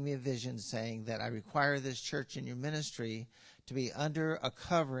was giving me a vision saying that I require this church in your ministry to be under a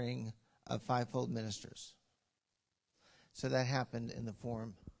covering of fivefold ministers. So that happened in the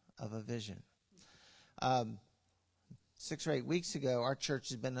form of a vision. 6 or 8 weeks ago, our church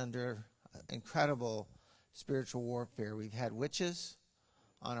has been under incredible spiritual warfare. We've had witches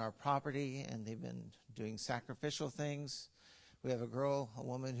on our property, and they've been doing sacrificial things. We have a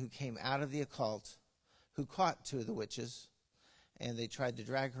woman who came out of the occult, who caught 2 of the witches, and they tried to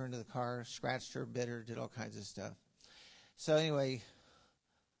drag her into the car, scratched her, bit her, did all kinds of stuff. So anyway,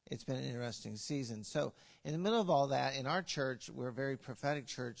 it's been an interesting season. So in the middle of all that, in our church, we're a very prophetic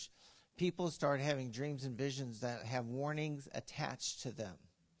church, people start having dreams and visions that have warnings attached to them.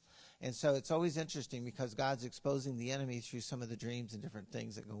 And so it's always interesting because God's exposing the enemy through some of the dreams and different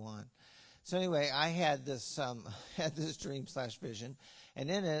things that go on. So anyway, I had this dream/vision, and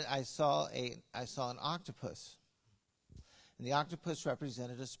in it I saw an octopus. And the octopus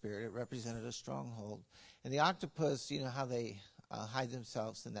represented a spirit. It represented a stronghold. And the octopus, you know how they hide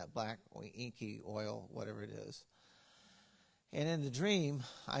themselves in that black inky oil, whatever it is. And in the dream,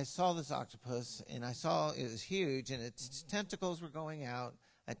 I saw this octopus, and I saw it was huge, and its tentacles were going out,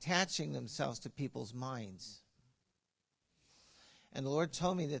 attaching themselves to people's minds. And the Lord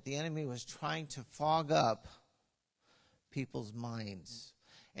told me that the enemy was trying to fog up people's minds.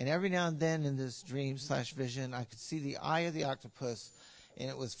 And every now and then in this dream/vision, I could see the eye of the octopus, and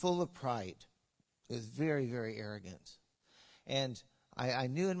it was full of pride. It was very, very arrogant. And I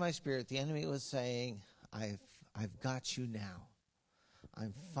knew in my spirit the enemy was saying, I've got you now.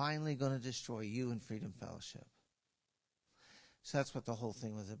 I'm finally going to destroy you in Freedom Fellowship. So that's what the whole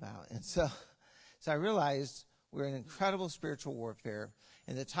thing was about. And so I realized we're in incredible spiritual warfare,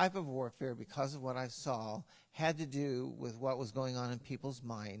 and the type of warfare, because of what I saw, had to do with what was going on in people's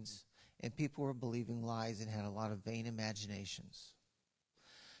minds, and people were believing lies and had a lot of vain imaginations.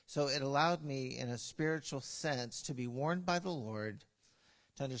 So it allowed me, in a spiritual sense, to be warned by the Lord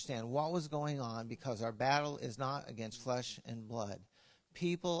to understand what was going on, because our battle is not against flesh and blood.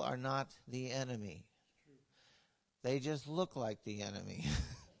 People are not the enemy. They just look like the enemy.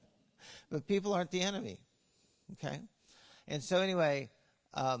 But people aren't the enemy. Okay? And so anyway,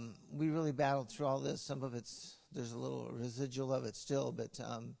 we really battled through all this. Some of there's a little residual of it still, but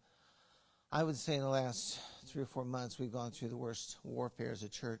I would say in the last 3 or 4 months, we've gone through the worst warfare as a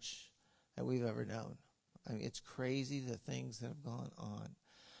church that we've ever known. I mean, it's crazy the things that have gone on.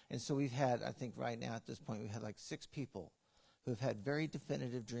 And so we've had, I think right now at this point, we've had like 6 people who have had very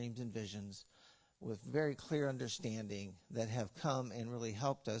definitive dreams and visions with very clear understanding that have come and really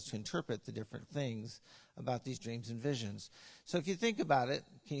helped us to interpret the different things about these dreams and visions. So if you think about it,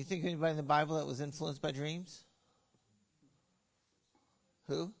 can you think of anybody in the Bible that was influenced by dreams?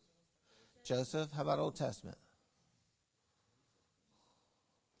 Who? Joseph. How about Old Testament?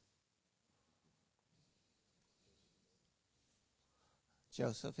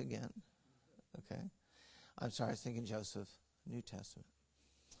 Joseph again. Okay. I'm sorry, I was thinking Joseph, New Testament.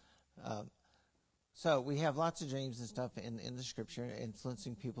 So we have lots of dreams and stuff in the scripture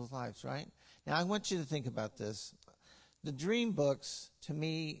influencing people's lives, right? Now I want you to think about this. The dream books, to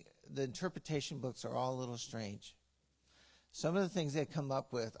me, the interpretation books are all a little strange. Some of the things they come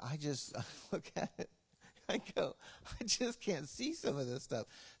up with, I look at it, I go, I just can't see some of this stuff.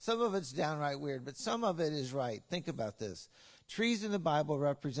 Some of it's downright weird, but some of it is right. Think about this. Trees in the Bible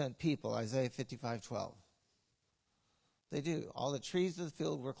represent people, Isaiah 55:12. They do. All the trees of the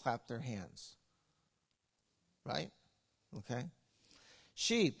field will clap their hands. Right? Okay.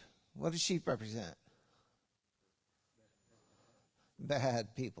 Sheep. What do sheep represent?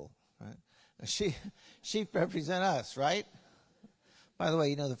 Bad people. Right? Sheep represent us, right? By the way,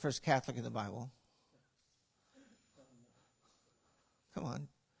 you know the first Catholic in the Bible? Come on.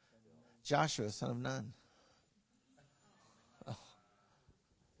 Joshua, son of Nun. Oh.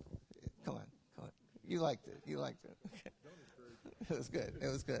 Come on. You liked it. Okay. It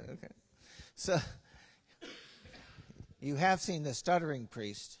was good. Okay. So, you have seen the stuttering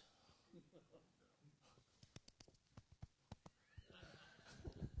priest.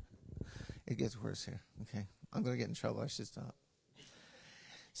 It gets worse here. Okay. I'm going to get in trouble. I should stop.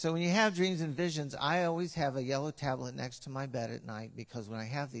 So when you have dreams and visions, I always have a yellow tablet next to my bed at night because when I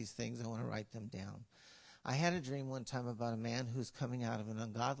have these things, I want to write them down. I had a dream one time about a man who's coming out of an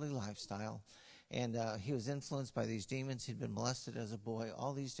ungodly lifestyle, and he was influenced by these demons. He'd been molested as a boy,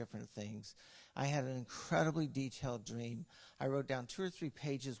 all these different things. I had an incredibly detailed dream. I wrote down 2 or 3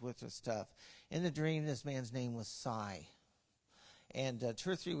 pages worth of stuff. In the dream, this man's name was Cy. And 2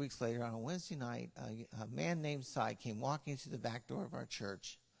 or 3 weeks later, on a Wednesday night, a man named Cy came walking through the back door of our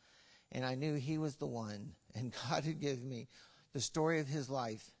church. And I knew he was the one. And God had given me the story of his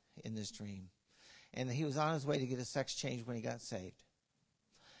life in this dream. And he was on his way to get a sex change when he got saved.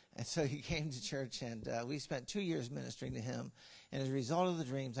 And so he came to church, and we spent 2 years ministering to him. And as a result of the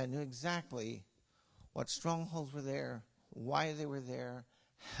dreams, I knew exactly what strongholds were there, why they were there,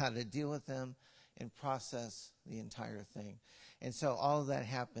 how to deal with them, and process the entire thing. And so all of that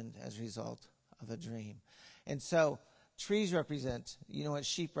happened as a result of a dream. And so trees represent, you know what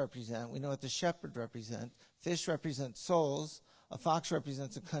sheep represent. We know what the shepherd represents. Fish represent souls. A fox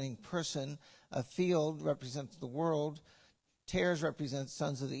represents a cunning person. A field represents the world. Tares represent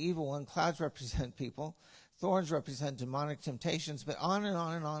sons of the evil one. Clouds represent people. Thorns represent demonic temptations. But on and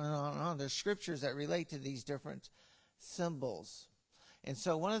on and on and on and on. There's scriptures that relate to these different symbols. And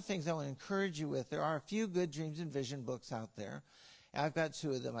so one of the things I want to encourage you with, there are a few good dreams and vision books out there. I've got 2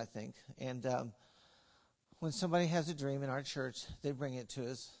 of them, I think. And when somebody has a dream in our church, they bring it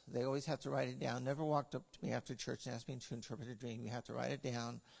to us. They always have to write it down. Never walked up to me after church and asked me to interpret a dream. You have to write it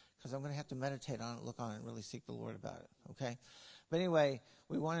down because I'm going to have to meditate on it, look on it, and really seek the Lord about it. Okay? But anyway,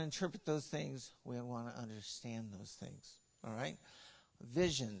 we want to interpret those things. We want to understand those things. All right?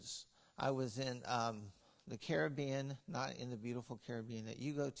 Visions. I was in the Caribbean, not in the beautiful Caribbean that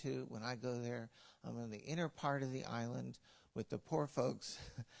you go to. When I go there, I'm in the inner part of the island with the poor folks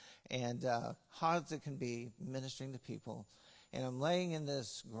and hot as it can be, ministering to people. And I'm laying in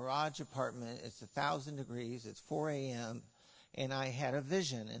this garage apartment. It's 1,000 degrees. It's 4 a.m. And I had a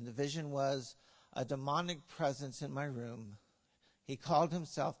vision. And the vision was a demonic presence in my room. He called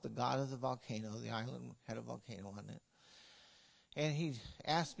himself the god of the volcano. The island had a volcano on it. And he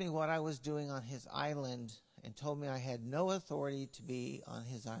asked me what I was doing on his island and told me I had no authority to be on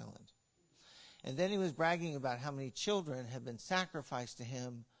his island. And then he was bragging about how many children had been sacrificed to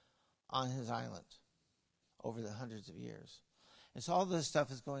him on his island over the hundreds of years. And so all this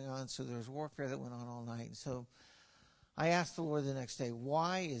stuff is going on. So there was warfare that went on all night. And so I asked the Lord the next day,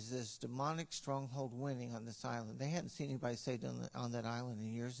 why is this demonic stronghold winning on this island? They hadn't seen anybody saved on that island in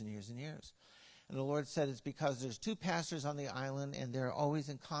years and years and years. And the Lord said it's because there's 2 pastors on the island and they're always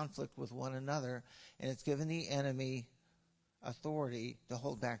in conflict with one another. And it's given the enemy authority to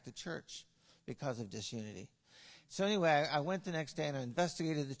hold back the church because of disunity. So anyway, I went the next day and I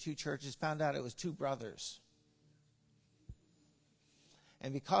investigated the 2 churches, found out it was 2 brothers.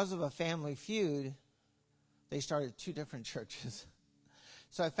 And because of a family feud, they started 2 different churches.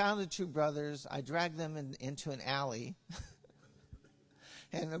 So I found the 2 brothers. I dragged them into an alley.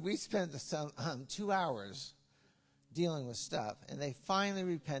 And we spent 2 hours dealing with stuff. And they finally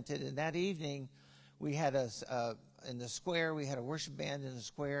repented. And that evening, we had in the square, we had a worship band in the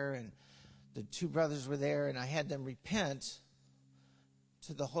square. And the 2 brothers were there. And I had them repent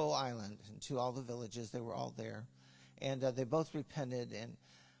to the whole island and to all the villages. They were all there. And they both repented.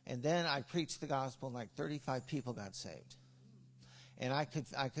 And then I preached the gospel, and like 35 people got saved. And I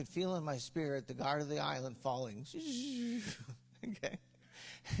could feel in my spirit the guard of the island falling. Okay.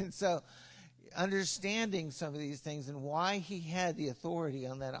 And so understanding some of these things and why he had the authority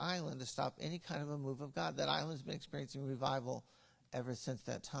on that island to stop any kind of a move of God. That island's been experiencing revival ever since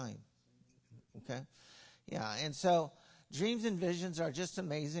that time. Okay? Yeah, and so dreams and visions are just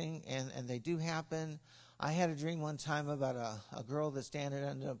amazing, and they do happen. I had a dream one time about a girl that Stan had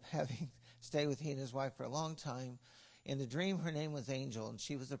ended up having stay with he and his wife for a long time. In the dream, her name was Angel, and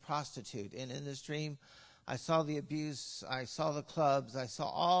she was a prostitute. And in this dream, I saw the abuse, I saw the clubs, I saw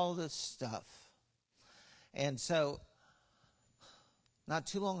all this stuff. And so, not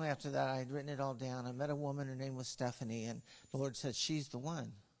too long after that, I had written it all down. I met a woman, her name was Stephanie, and the Lord said, she's the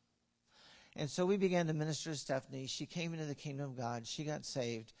one. And so we began to minister to Stephanie. She came into the kingdom of God. She got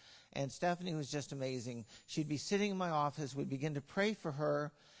saved. And Stephanie was just amazing. She'd be sitting in my office. We'd begin to pray for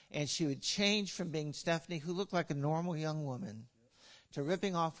her, and she would change from being Stephanie, who looked like a normal young woman, to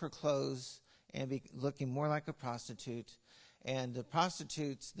ripping off her clothes and be looking more like a prostitute. And the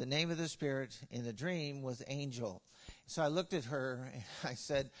prostitute's, the name of the spirit in the dream was Angel. So I looked at her and I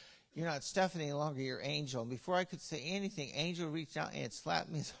said, you're not Stephanie any longer, you're Angel. And before I could say anything, Angel reached out and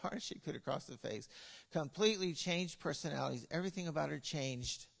slapped me as hard as she could across the face. Completely changed personalities. Everything about her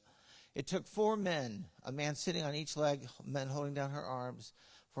changed. It took 4 men, a man sitting on each leg, men holding down her arms,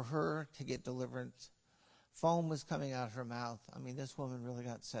 for her to get deliverance. Foam was coming out of her mouth. I mean, this woman really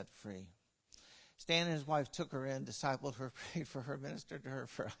got set free. Stan and his wife took her in, discipled her, prayed for her, ministered to her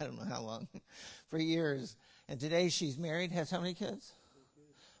for I don't know how long, for years. And today she's married, has how many kids?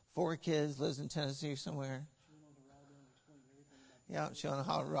 4 kids, lives in Tennessee somewhere. Yeah, she went to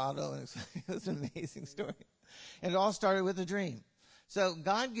Colorado, and it was an amazing story. And it all started with a dream. So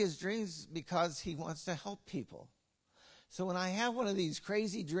God gives dreams because he wants to help people. So when I have one of these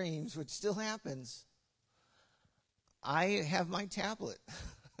crazy dreams, which still happens, I have my tablet,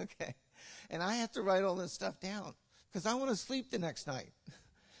 okay? And I have to write all this stuff down because I want to sleep the next night.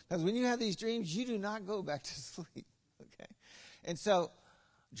 Because when you have these dreams, you do not go back to sleep, okay? And so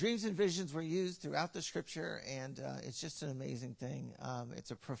dreams and visions were used throughout the scripture, and it's just an amazing thing.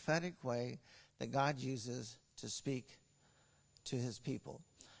 It's a prophetic way that God uses to speak to his people.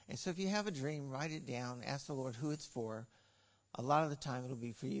 And so if you have a dream, write it down, ask the Lord who it's for. A lot of the time it'll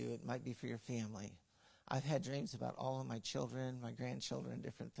be for you. It might be for your family. I've had dreams about all of my children, my grandchildren,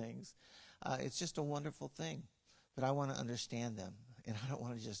 different things. It's just a wonderful thing. But I want to understand them, and I don't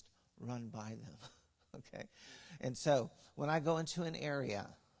want to just run by them. Okay? And so when I go into an area,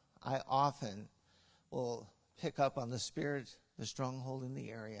 I often will pick up on the spirit, the stronghold in the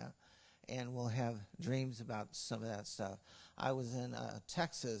area, and we'll have dreams about some of that stuff. I was in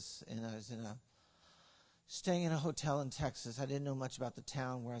Texas, and I was staying in a hotel in Texas. I didn't know much about the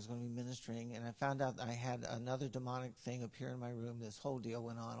town where I was going to be ministering, and I found out I had another demonic thing appear in my room. This whole deal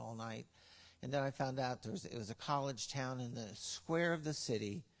went on all night. And then I found out it was a college town in the square of the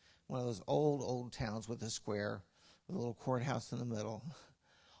city, one of those old towns with a square, with a little courthouse in the middle.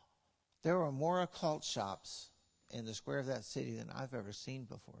 There were more occult shops in the square of that city than I've ever seen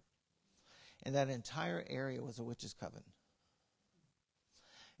before. And that entire area was a witch's coven.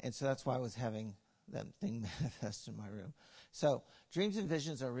 And so that's why I was having that thing manifest in my room. So dreams and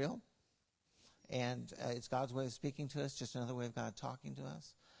visions are real. And it's God's way of speaking to us, just another way of God talking to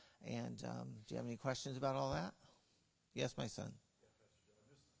us. And do you have any questions about all that? Yes, my son.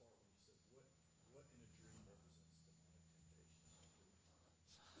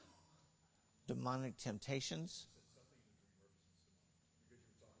 Demonic temptations?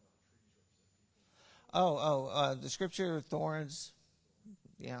 The scripture, thorns.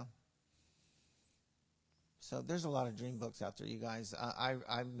 Yeah. So there's a lot of dream books out there, you guys.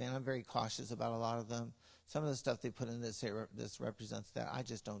 I'm very cautious about a lot of them. Some of the stuff they put in this represents that. I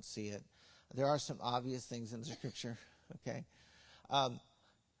just don't see it. There are some obvious things in the scripture, okay?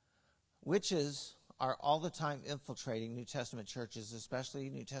 Witches are all the time infiltrating New Testament churches, especially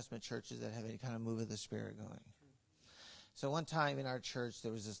New Testament churches that have any kind of move of the Spirit going. So one time in our church,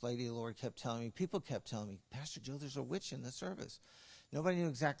 there was this lady the Lord kept telling me, people kept telling me, Pastor Joe, there's a witch in the service. Nobody knew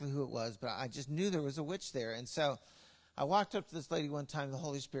exactly who it was, but I just knew there was a witch there. And so I walked up to this lady one time, the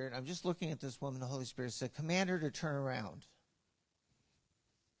Holy Spirit. I'm just looking at this woman. The Holy Spirit said, command her to turn around.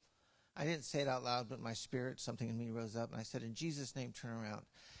 I didn't say it out loud, but my spirit, something in me rose up, and I said, in Jesus' name, turn around.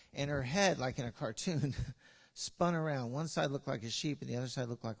 And her head, like in a cartoon, spun around. One side looked like a sheep, and the other side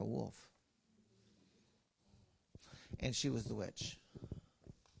looked like a wolf. And she was the witch.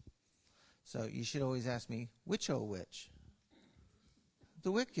 So you should always ask me, which old witch?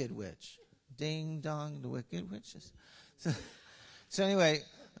 The wicked witch. Ding dong, the wicked witches. So anyway,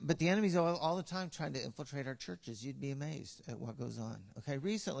 but the enemy's all the time trying to infiltrate our churches. You'd be amazed at what goes on. Okay,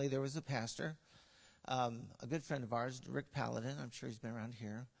 recently there was a pastor a good friend of ours, Rick Paladin. I'm sure he's been around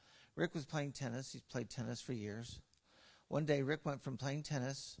here. Rick was playing tennis. He's played tennis for years. One day, Rick went from playing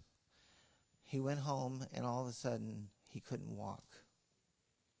tennis. He went home, and all of a sudden, he couldn't walk.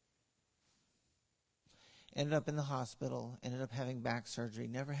 Ended up in the hospital, ended up having back surgery,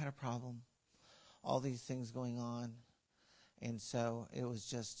 never had a problem. All these things going on. And so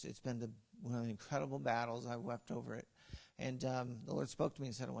it's been one of the incredible battles. I wept over it. And the Lord spoke to me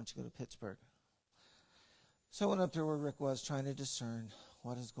and said, I want you to go to Pittsburgh. So I went up there where Rick was, trying to discern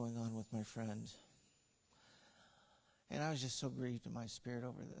what is going on with my friend. And I was just so grieved in my spirit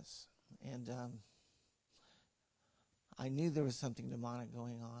over this. And I knew there was something demonic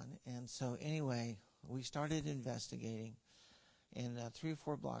going on. And so anyway, we started investigating. And 3 or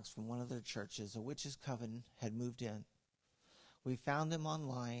 4 blocks from one of their churches, a witches' coven had moved in. We found them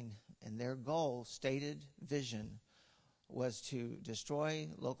online, and their goal, stated vision, was to destroy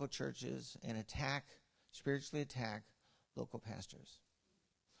local churches and spiritually attack local pastors.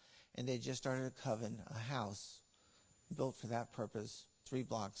 And they just started a coven, a house, built for that purpose, 3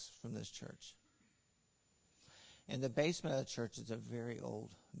 blocks from this church. And the basement of the church is a very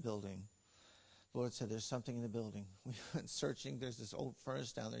old building. The Lord said, there's something in the building. We went searching. There's this old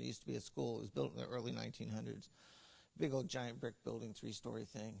furnace down there. It used to be a school. It was built in the early 1900s. Big old giant brick building, 3-story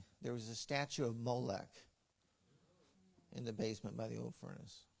thing. There was a statue of Molech in the basement by the old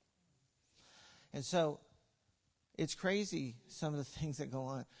furnace. And so it's crazy, some of the things that go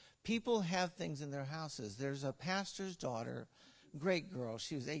on. People have things in their houses. There's a pastor's daughter, great girl.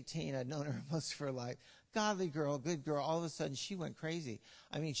 She was 18. I'd known her most of her life. Godly girl, good girl. All of a sudden, she went crazy.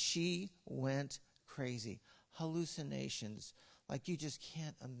 I mean, she went crazy. Hallucinations, like you just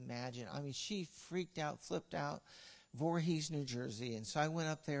can't imagine. I mean, she freaked out, flipped out. Voorhees, New Jersey. And so I went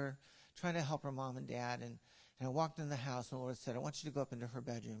up there trying to help her mom and dad. And I walked in the house, and the Lord said, I want you to go up into her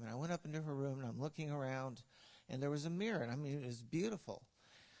bedroom. And I went up into her room, and I'm looking around, and there was a mirror. And I mean, it was beautiful.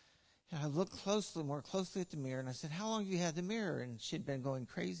 And I looked more closely at the mirror, and I said, how long have you had the mirror? And she'd been going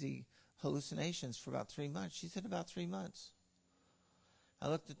crazy, hallucinations for about 3 months. She said, about 3 months. I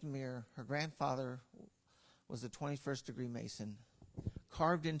looked at the mirror. Her grandfather was a 21st degree Mason.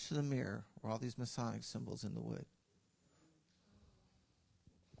 Carved into the mirror were all these Masonic symbols in the wood.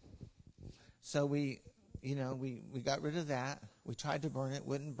 So we got rid of that. We tried to burn it,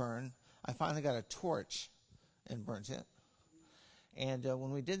 wouldn't burn. I finally got a torch and burnt it. And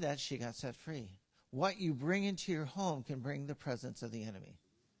when we did that, she got set free. What you bring into your home can bring the presence of the enemy.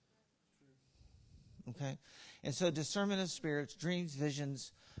 Okay? And so discernment of spirits, dreams,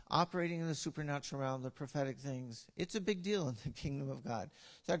 visions, operating in the supernatural realm, the prophetic things, it's a big deal in the kingdom of God.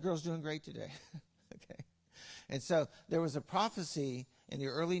 So that girl's doing great today. Okay? And so there was a prophecy in the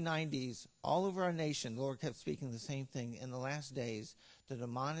early 90s all over our nation. The Lord kept speaking the same thing. In the last days, the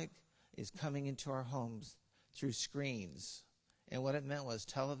demonic is coming into our homes through screens. And what it meant was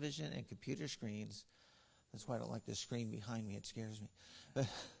television and computer screens. That's why I don't like the screen behind me. It scares me.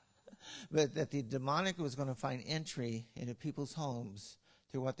 But that the demonic was going to find entry into people's homes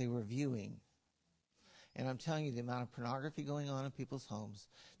through what they were viewing. And I'm telling you, the amount of pornography going on in people's homes,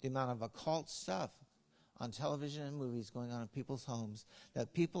 the amount of occult stuff on television and movies going on in people's homes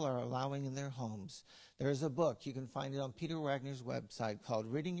that people are allowing in their homes. There's a book, you can find it on Peter Wagner's website, called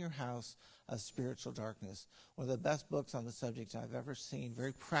Ridding Your House of Spiritual Darkness. One of the best books on the subject I've ever seen,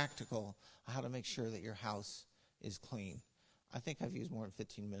 very practical, how to make sure that your house is clean. I think I've used more than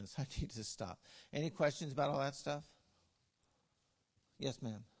 15 minutes. I need to stop. Any questions about all that stuff? Yes,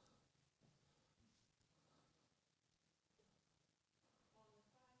 ma'am.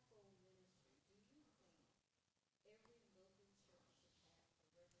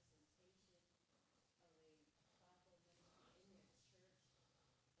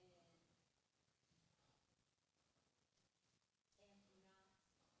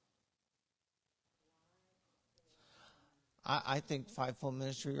 I think fivefold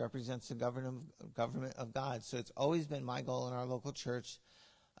ministry represents the government of God. So it's always been my goal in our local church,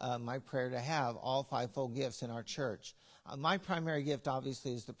 my prayer, to have all fivefold gifts in our church. My primary gift,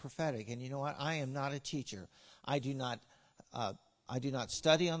 obviously, is the prophetic. And you know what? I am not a teacher. I do not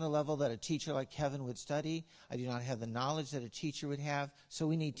study on the level that a teacher like Kevin would study. I do not have the knowledge that a teacher would have. So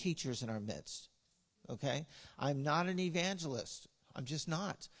we need teachers in our midst. Okay? I'm not an evangelist. I'm just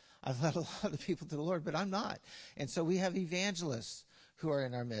not. I've led a lot of people to the Lord, but I'm not. And so we have evangelists who are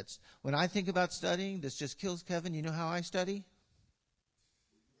in our midst. When I think about studying, this just kills Kevin. You know how I study?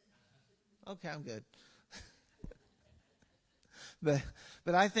 Okay, I'm good.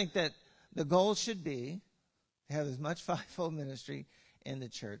 But I think that the goal should be to have as much fivefold ministry in the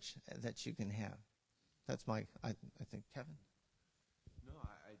church that you can have. That's I think, Kevin? No,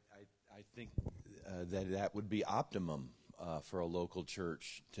 I think that would be optimum for a local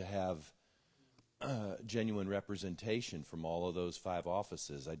church to have genuine representation from all of those 5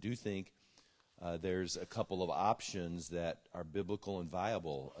 offices. I do think there's a couple of options that are biblical and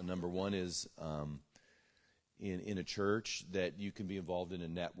viable. Number one is in a church that you can be involved in a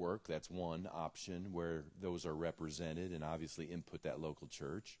network. That's one option where those are represented and obviously input that local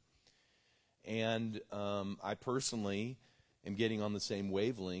church. And I personally am getting on the same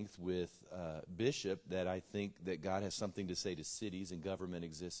wavelength with Bishop that I think that God has something to say to cities and government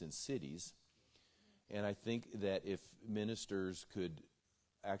exists in cities. And I think that if ministers could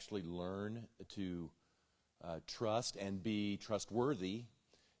actually learn to trust and be trustworthy,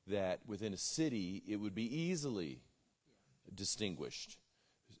 that within a city it would be easily distinguished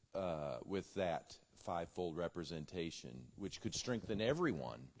with that 5-fold representation, which could strengthen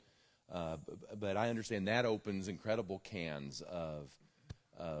everyone. But I understand that opens incredible cans of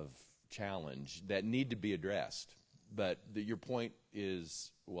challenge that need to be addressed. But your point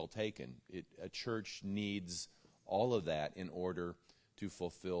is well taken. A church needs all of that in order to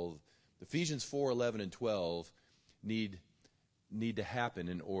fulfill. Ephesians 4:11 and 12 need to happen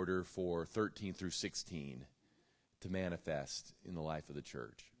in order for 13 through 16 to manifest in the life of the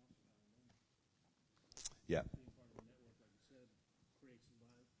church. Yeah.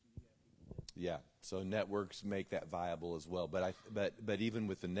 Yeah, so networks make that viable as well. But even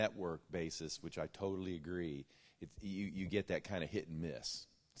with the network basis, which I totally agree, you get that kind of hit and miss.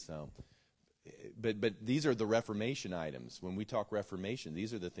 So, but these are the Reformation items. When we talk Reformation,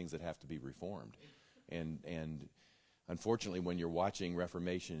 these are the things that have to be reformed. And unfortunately, when you're watching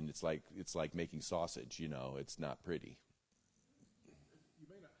Reformation, it's like making sausage. You know, it's not pretty. You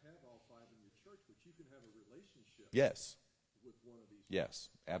may not have all 5 in your church, but you can have a relationship. Yes. With one of these. Yes,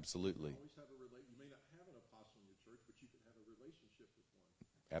 absolutely. You may not have an apostle in your church, but you can have a relationship with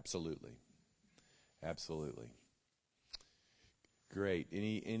one. Absolutely. Absolutely. Great.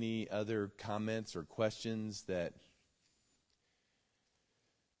 Any other comments or questions? That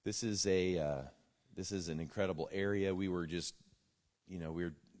this is an incredible area. We were just, we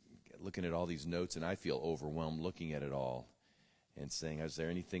were looking at all these notes, and I feel overwhelmed looking at it all and saying, is there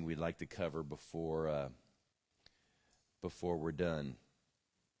anything we'd like to cover before we're done?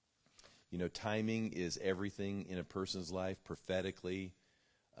 Timing is everything in a person's life prophetically.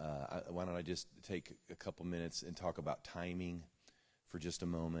 Why don't I just take a couple minutes and talk about timing for just a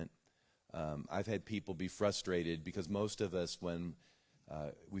moment? I've had people be frustrated because most of us, when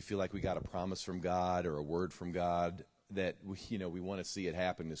we feel like we got a promise from God or a word from God, that we want to see it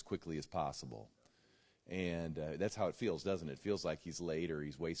happen as quickly as possible. And that's how it feels, doesn't it? It feels like he's late or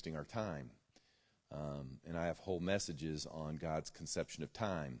he's wasting our time. And I have whole messages on God's conception of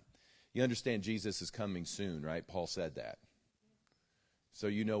time. You understand Jesus is coming soon, right? Paul said that. So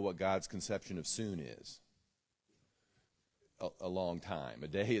you know what God's conception of soon is. A long time. A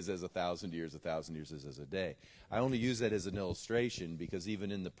day is as 1,000 years, 1,000 years is as a day. I only use that as an illustration because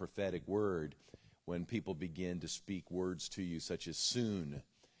even in the prophetic word, when people begin to speak words to you such as soon,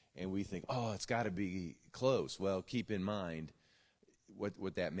 and we think, oh, it's got to be close. Well, keep in mind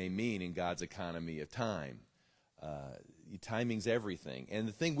what that may mean in God's economy of time. Timing's everything. And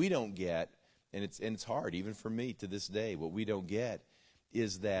the thing we don't get, and it's hard even for me to this day, what we don't get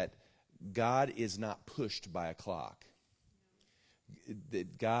is that God is not pushed by a clock.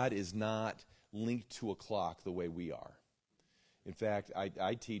 That God is not linked to a clock the way we are. In fact,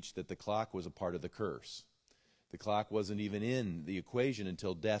 I teach that the clock was a part of the curse. The clock wasn't even in the equation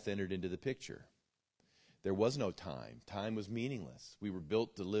until death entered into the picture. There was no time. Time was meaningless. We were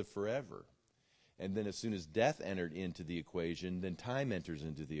built to live forever. And then as soon as death entered into the equation, then time enters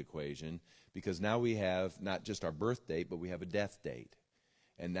into the equation, because now we have not just our birth date, but we have a death date.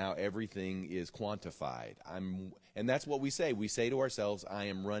 And now everything is quantified. And that's what we say. We say to ourselves, I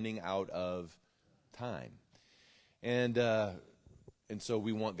am running out of time. And so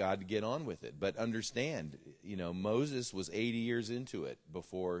we want God to get on with it. But understand, Moses was 80 years into it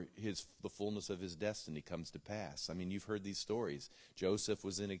before the fullness of his destiny comes to pass. I mean, you've heard these stories. Joseph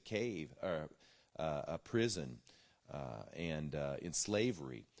was in a cave, a prison, and in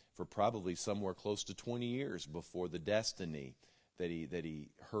slavery for probably somewhere close to 20 years before the destiny that he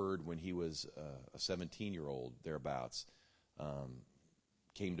heard when he was a 17-year-old thereabouts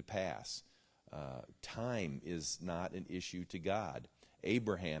came to pass. Time is not an issue to God.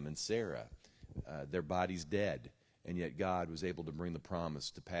 Abraham and Sarah, their bodies dead, and yet God was able to bring the promise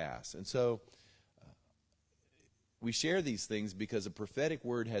to pass. And so we share these things because a prophetic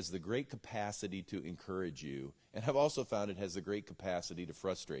word has the great capacity to encourage you, and I've also found it has the great capacity to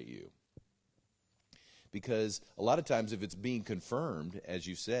frustrate you. Because a lot of times if it's being confirmed, as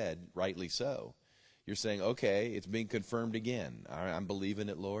you said, rightly so, You're saying, okay, it's being confirmed again. All right, I'm believing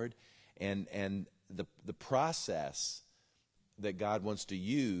it, Lord. And the process that God wants to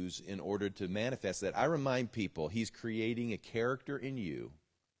use in order to manifest that, I remind people, he's creating a character in you.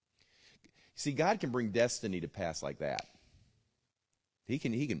 See, God can bring destiny to pass like that. He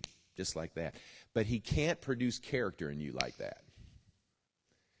can just like that. But he can't produce character in you like that.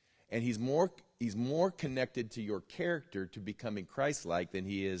 And he's more connected to your character to becoming Christ-like than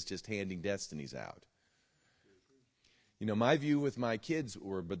he is just handing destinies out. You know, my view with my kids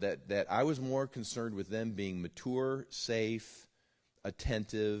were that I was more concerned with them being mature, safe,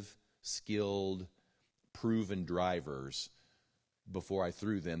 attentive, skilled, proven drivers before I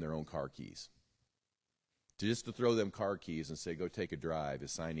threw them their own car keys. Just to throw them car keys and say, go take a drive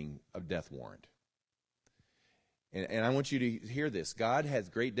is signing a death warrant. And I want you to hear this. God has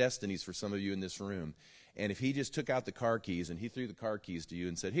great destinies for some of you in this room. And if he just took out the car keys and he threw the car keys to you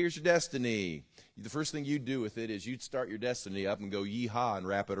and said, here's your destiny, the first thing you'd do with it is you'd start your destiny up and go yee-haw and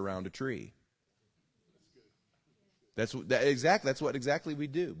wrap it around a tree. That's what exactly we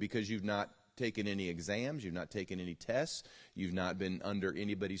do, because you've not taken any exams, you've not taken any tests, you've not been under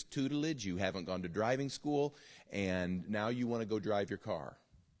anybody's tutelage, you haven't gone to driving school, and now you want to go drive your car.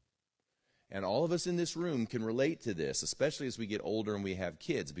 And all of us in this room can relate to this, especially as we get older and we have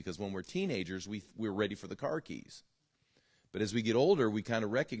kids, because when we're teenagers, we're ready for the car keys. But as we get older, we kind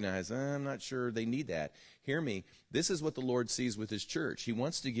of recognize, I'm not sure they need that. Hear me, this is what the Lord sees with his church. He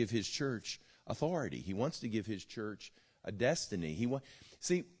wants to give his church authority. He wants to give his church a destiny.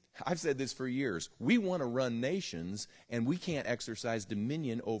 See, I've said this for years. We want to run nations, and we can't exercise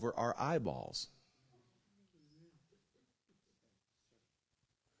dominion over our eyeballs.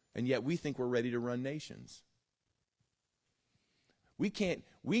 And yet we think we're ready to run nations. We can't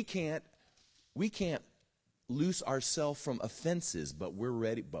loose ourselves from offenses, but we're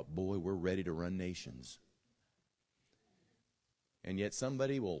ready. But boy, we're ready to run nations. And yet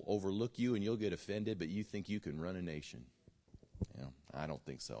somebody will overlook you and you'll get offended, but you think you can run a nation. You know, I don't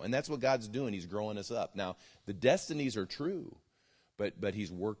think so. And that's what God's doing. He's growing us up. Now, the destinies are true, but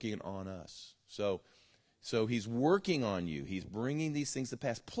he's working on us. So he's working on you. He's bringing these things to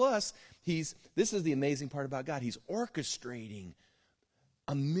pass. Plus, this is the amazing part about God. He's orchestrating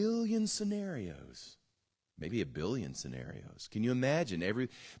 1 million scenarios, maybe 1 billion scenarios. Can you imagine?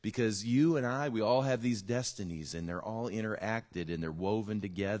 Because you and I, we all have these destinies, and they're all interacted, and they're woven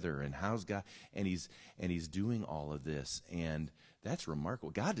together. And how's God? And he's doing all of this, and that's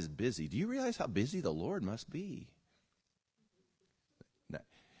remarkable. God is busy. Do you realize how busy the Lord must be?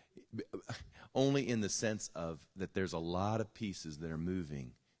 Only in the sense of that there's a lot of pieces that are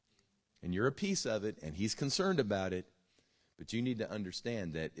moving. And you're a piece of it, and he's concerned about it. But you need to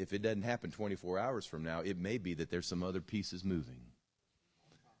understand that if it doesn't happen 24 hours from now, it may be that there's some other pieces moving.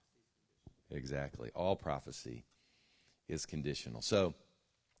 Exactly. All prophecy is conditional. So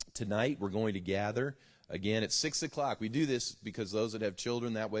tonight we're going to gather again at 6 o'clock. We do this because those that have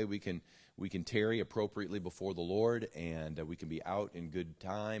children, that way we can tarry appropriately before the Lord, and we can be out in good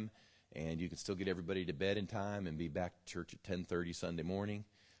time. And you can still get everybody to bed in time and be back to church at 10:30 Sunday morning.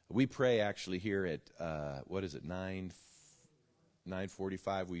 We pray actually here at,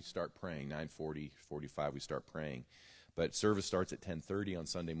 9:45 we start praying. 9:45 we start praying. But service starts at 10:30 on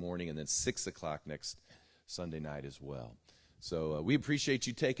Sunday morning, and then 6 o'clock next Sunday night as well. So we appreciate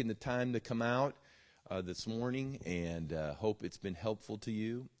you taking the time to come out this morning, and hope it's been helpful to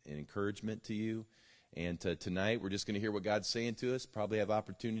you and encouragement to you. And tonight, we're just going to hear what God's saying to us, probably have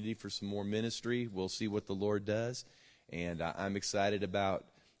opportunity for some more ministry. We'll see what the Lord does. And I'm excited about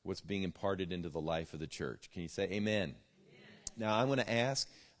what's being imparted into the life of the church. Can you say amen? Amen. Now, I'm going to ask,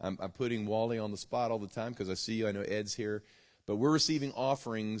 I'm putting Wally on the spot all the time because I see you, I know Ed's here. But we're receiving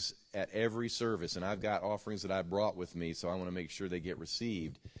offerings at every service. And I've got offerings that I brought with me, so I want to make sure they get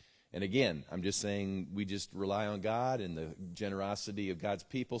received. And again, I'm just saying we just rely on God and the generosity of God's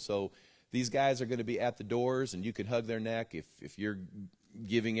people. So these guys are going to be at the doors, and you can hug their neck. If you're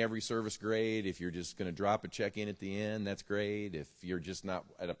giving every service, great. If you're just going to drop a check in at the end, that's great. If you're just not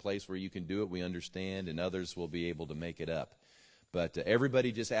at a place where you can do it, we understand, and others will be able to make it up. But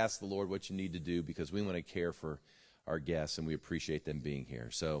everybody just ask the Lord what you need to do, because we want to care for our guests, and we appreciate them being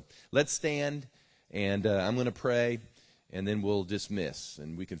here. So let's stand, and I'm going to pray, and then we'll dismiss,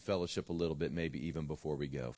 and we can fellowship a little bit maybe even before we go.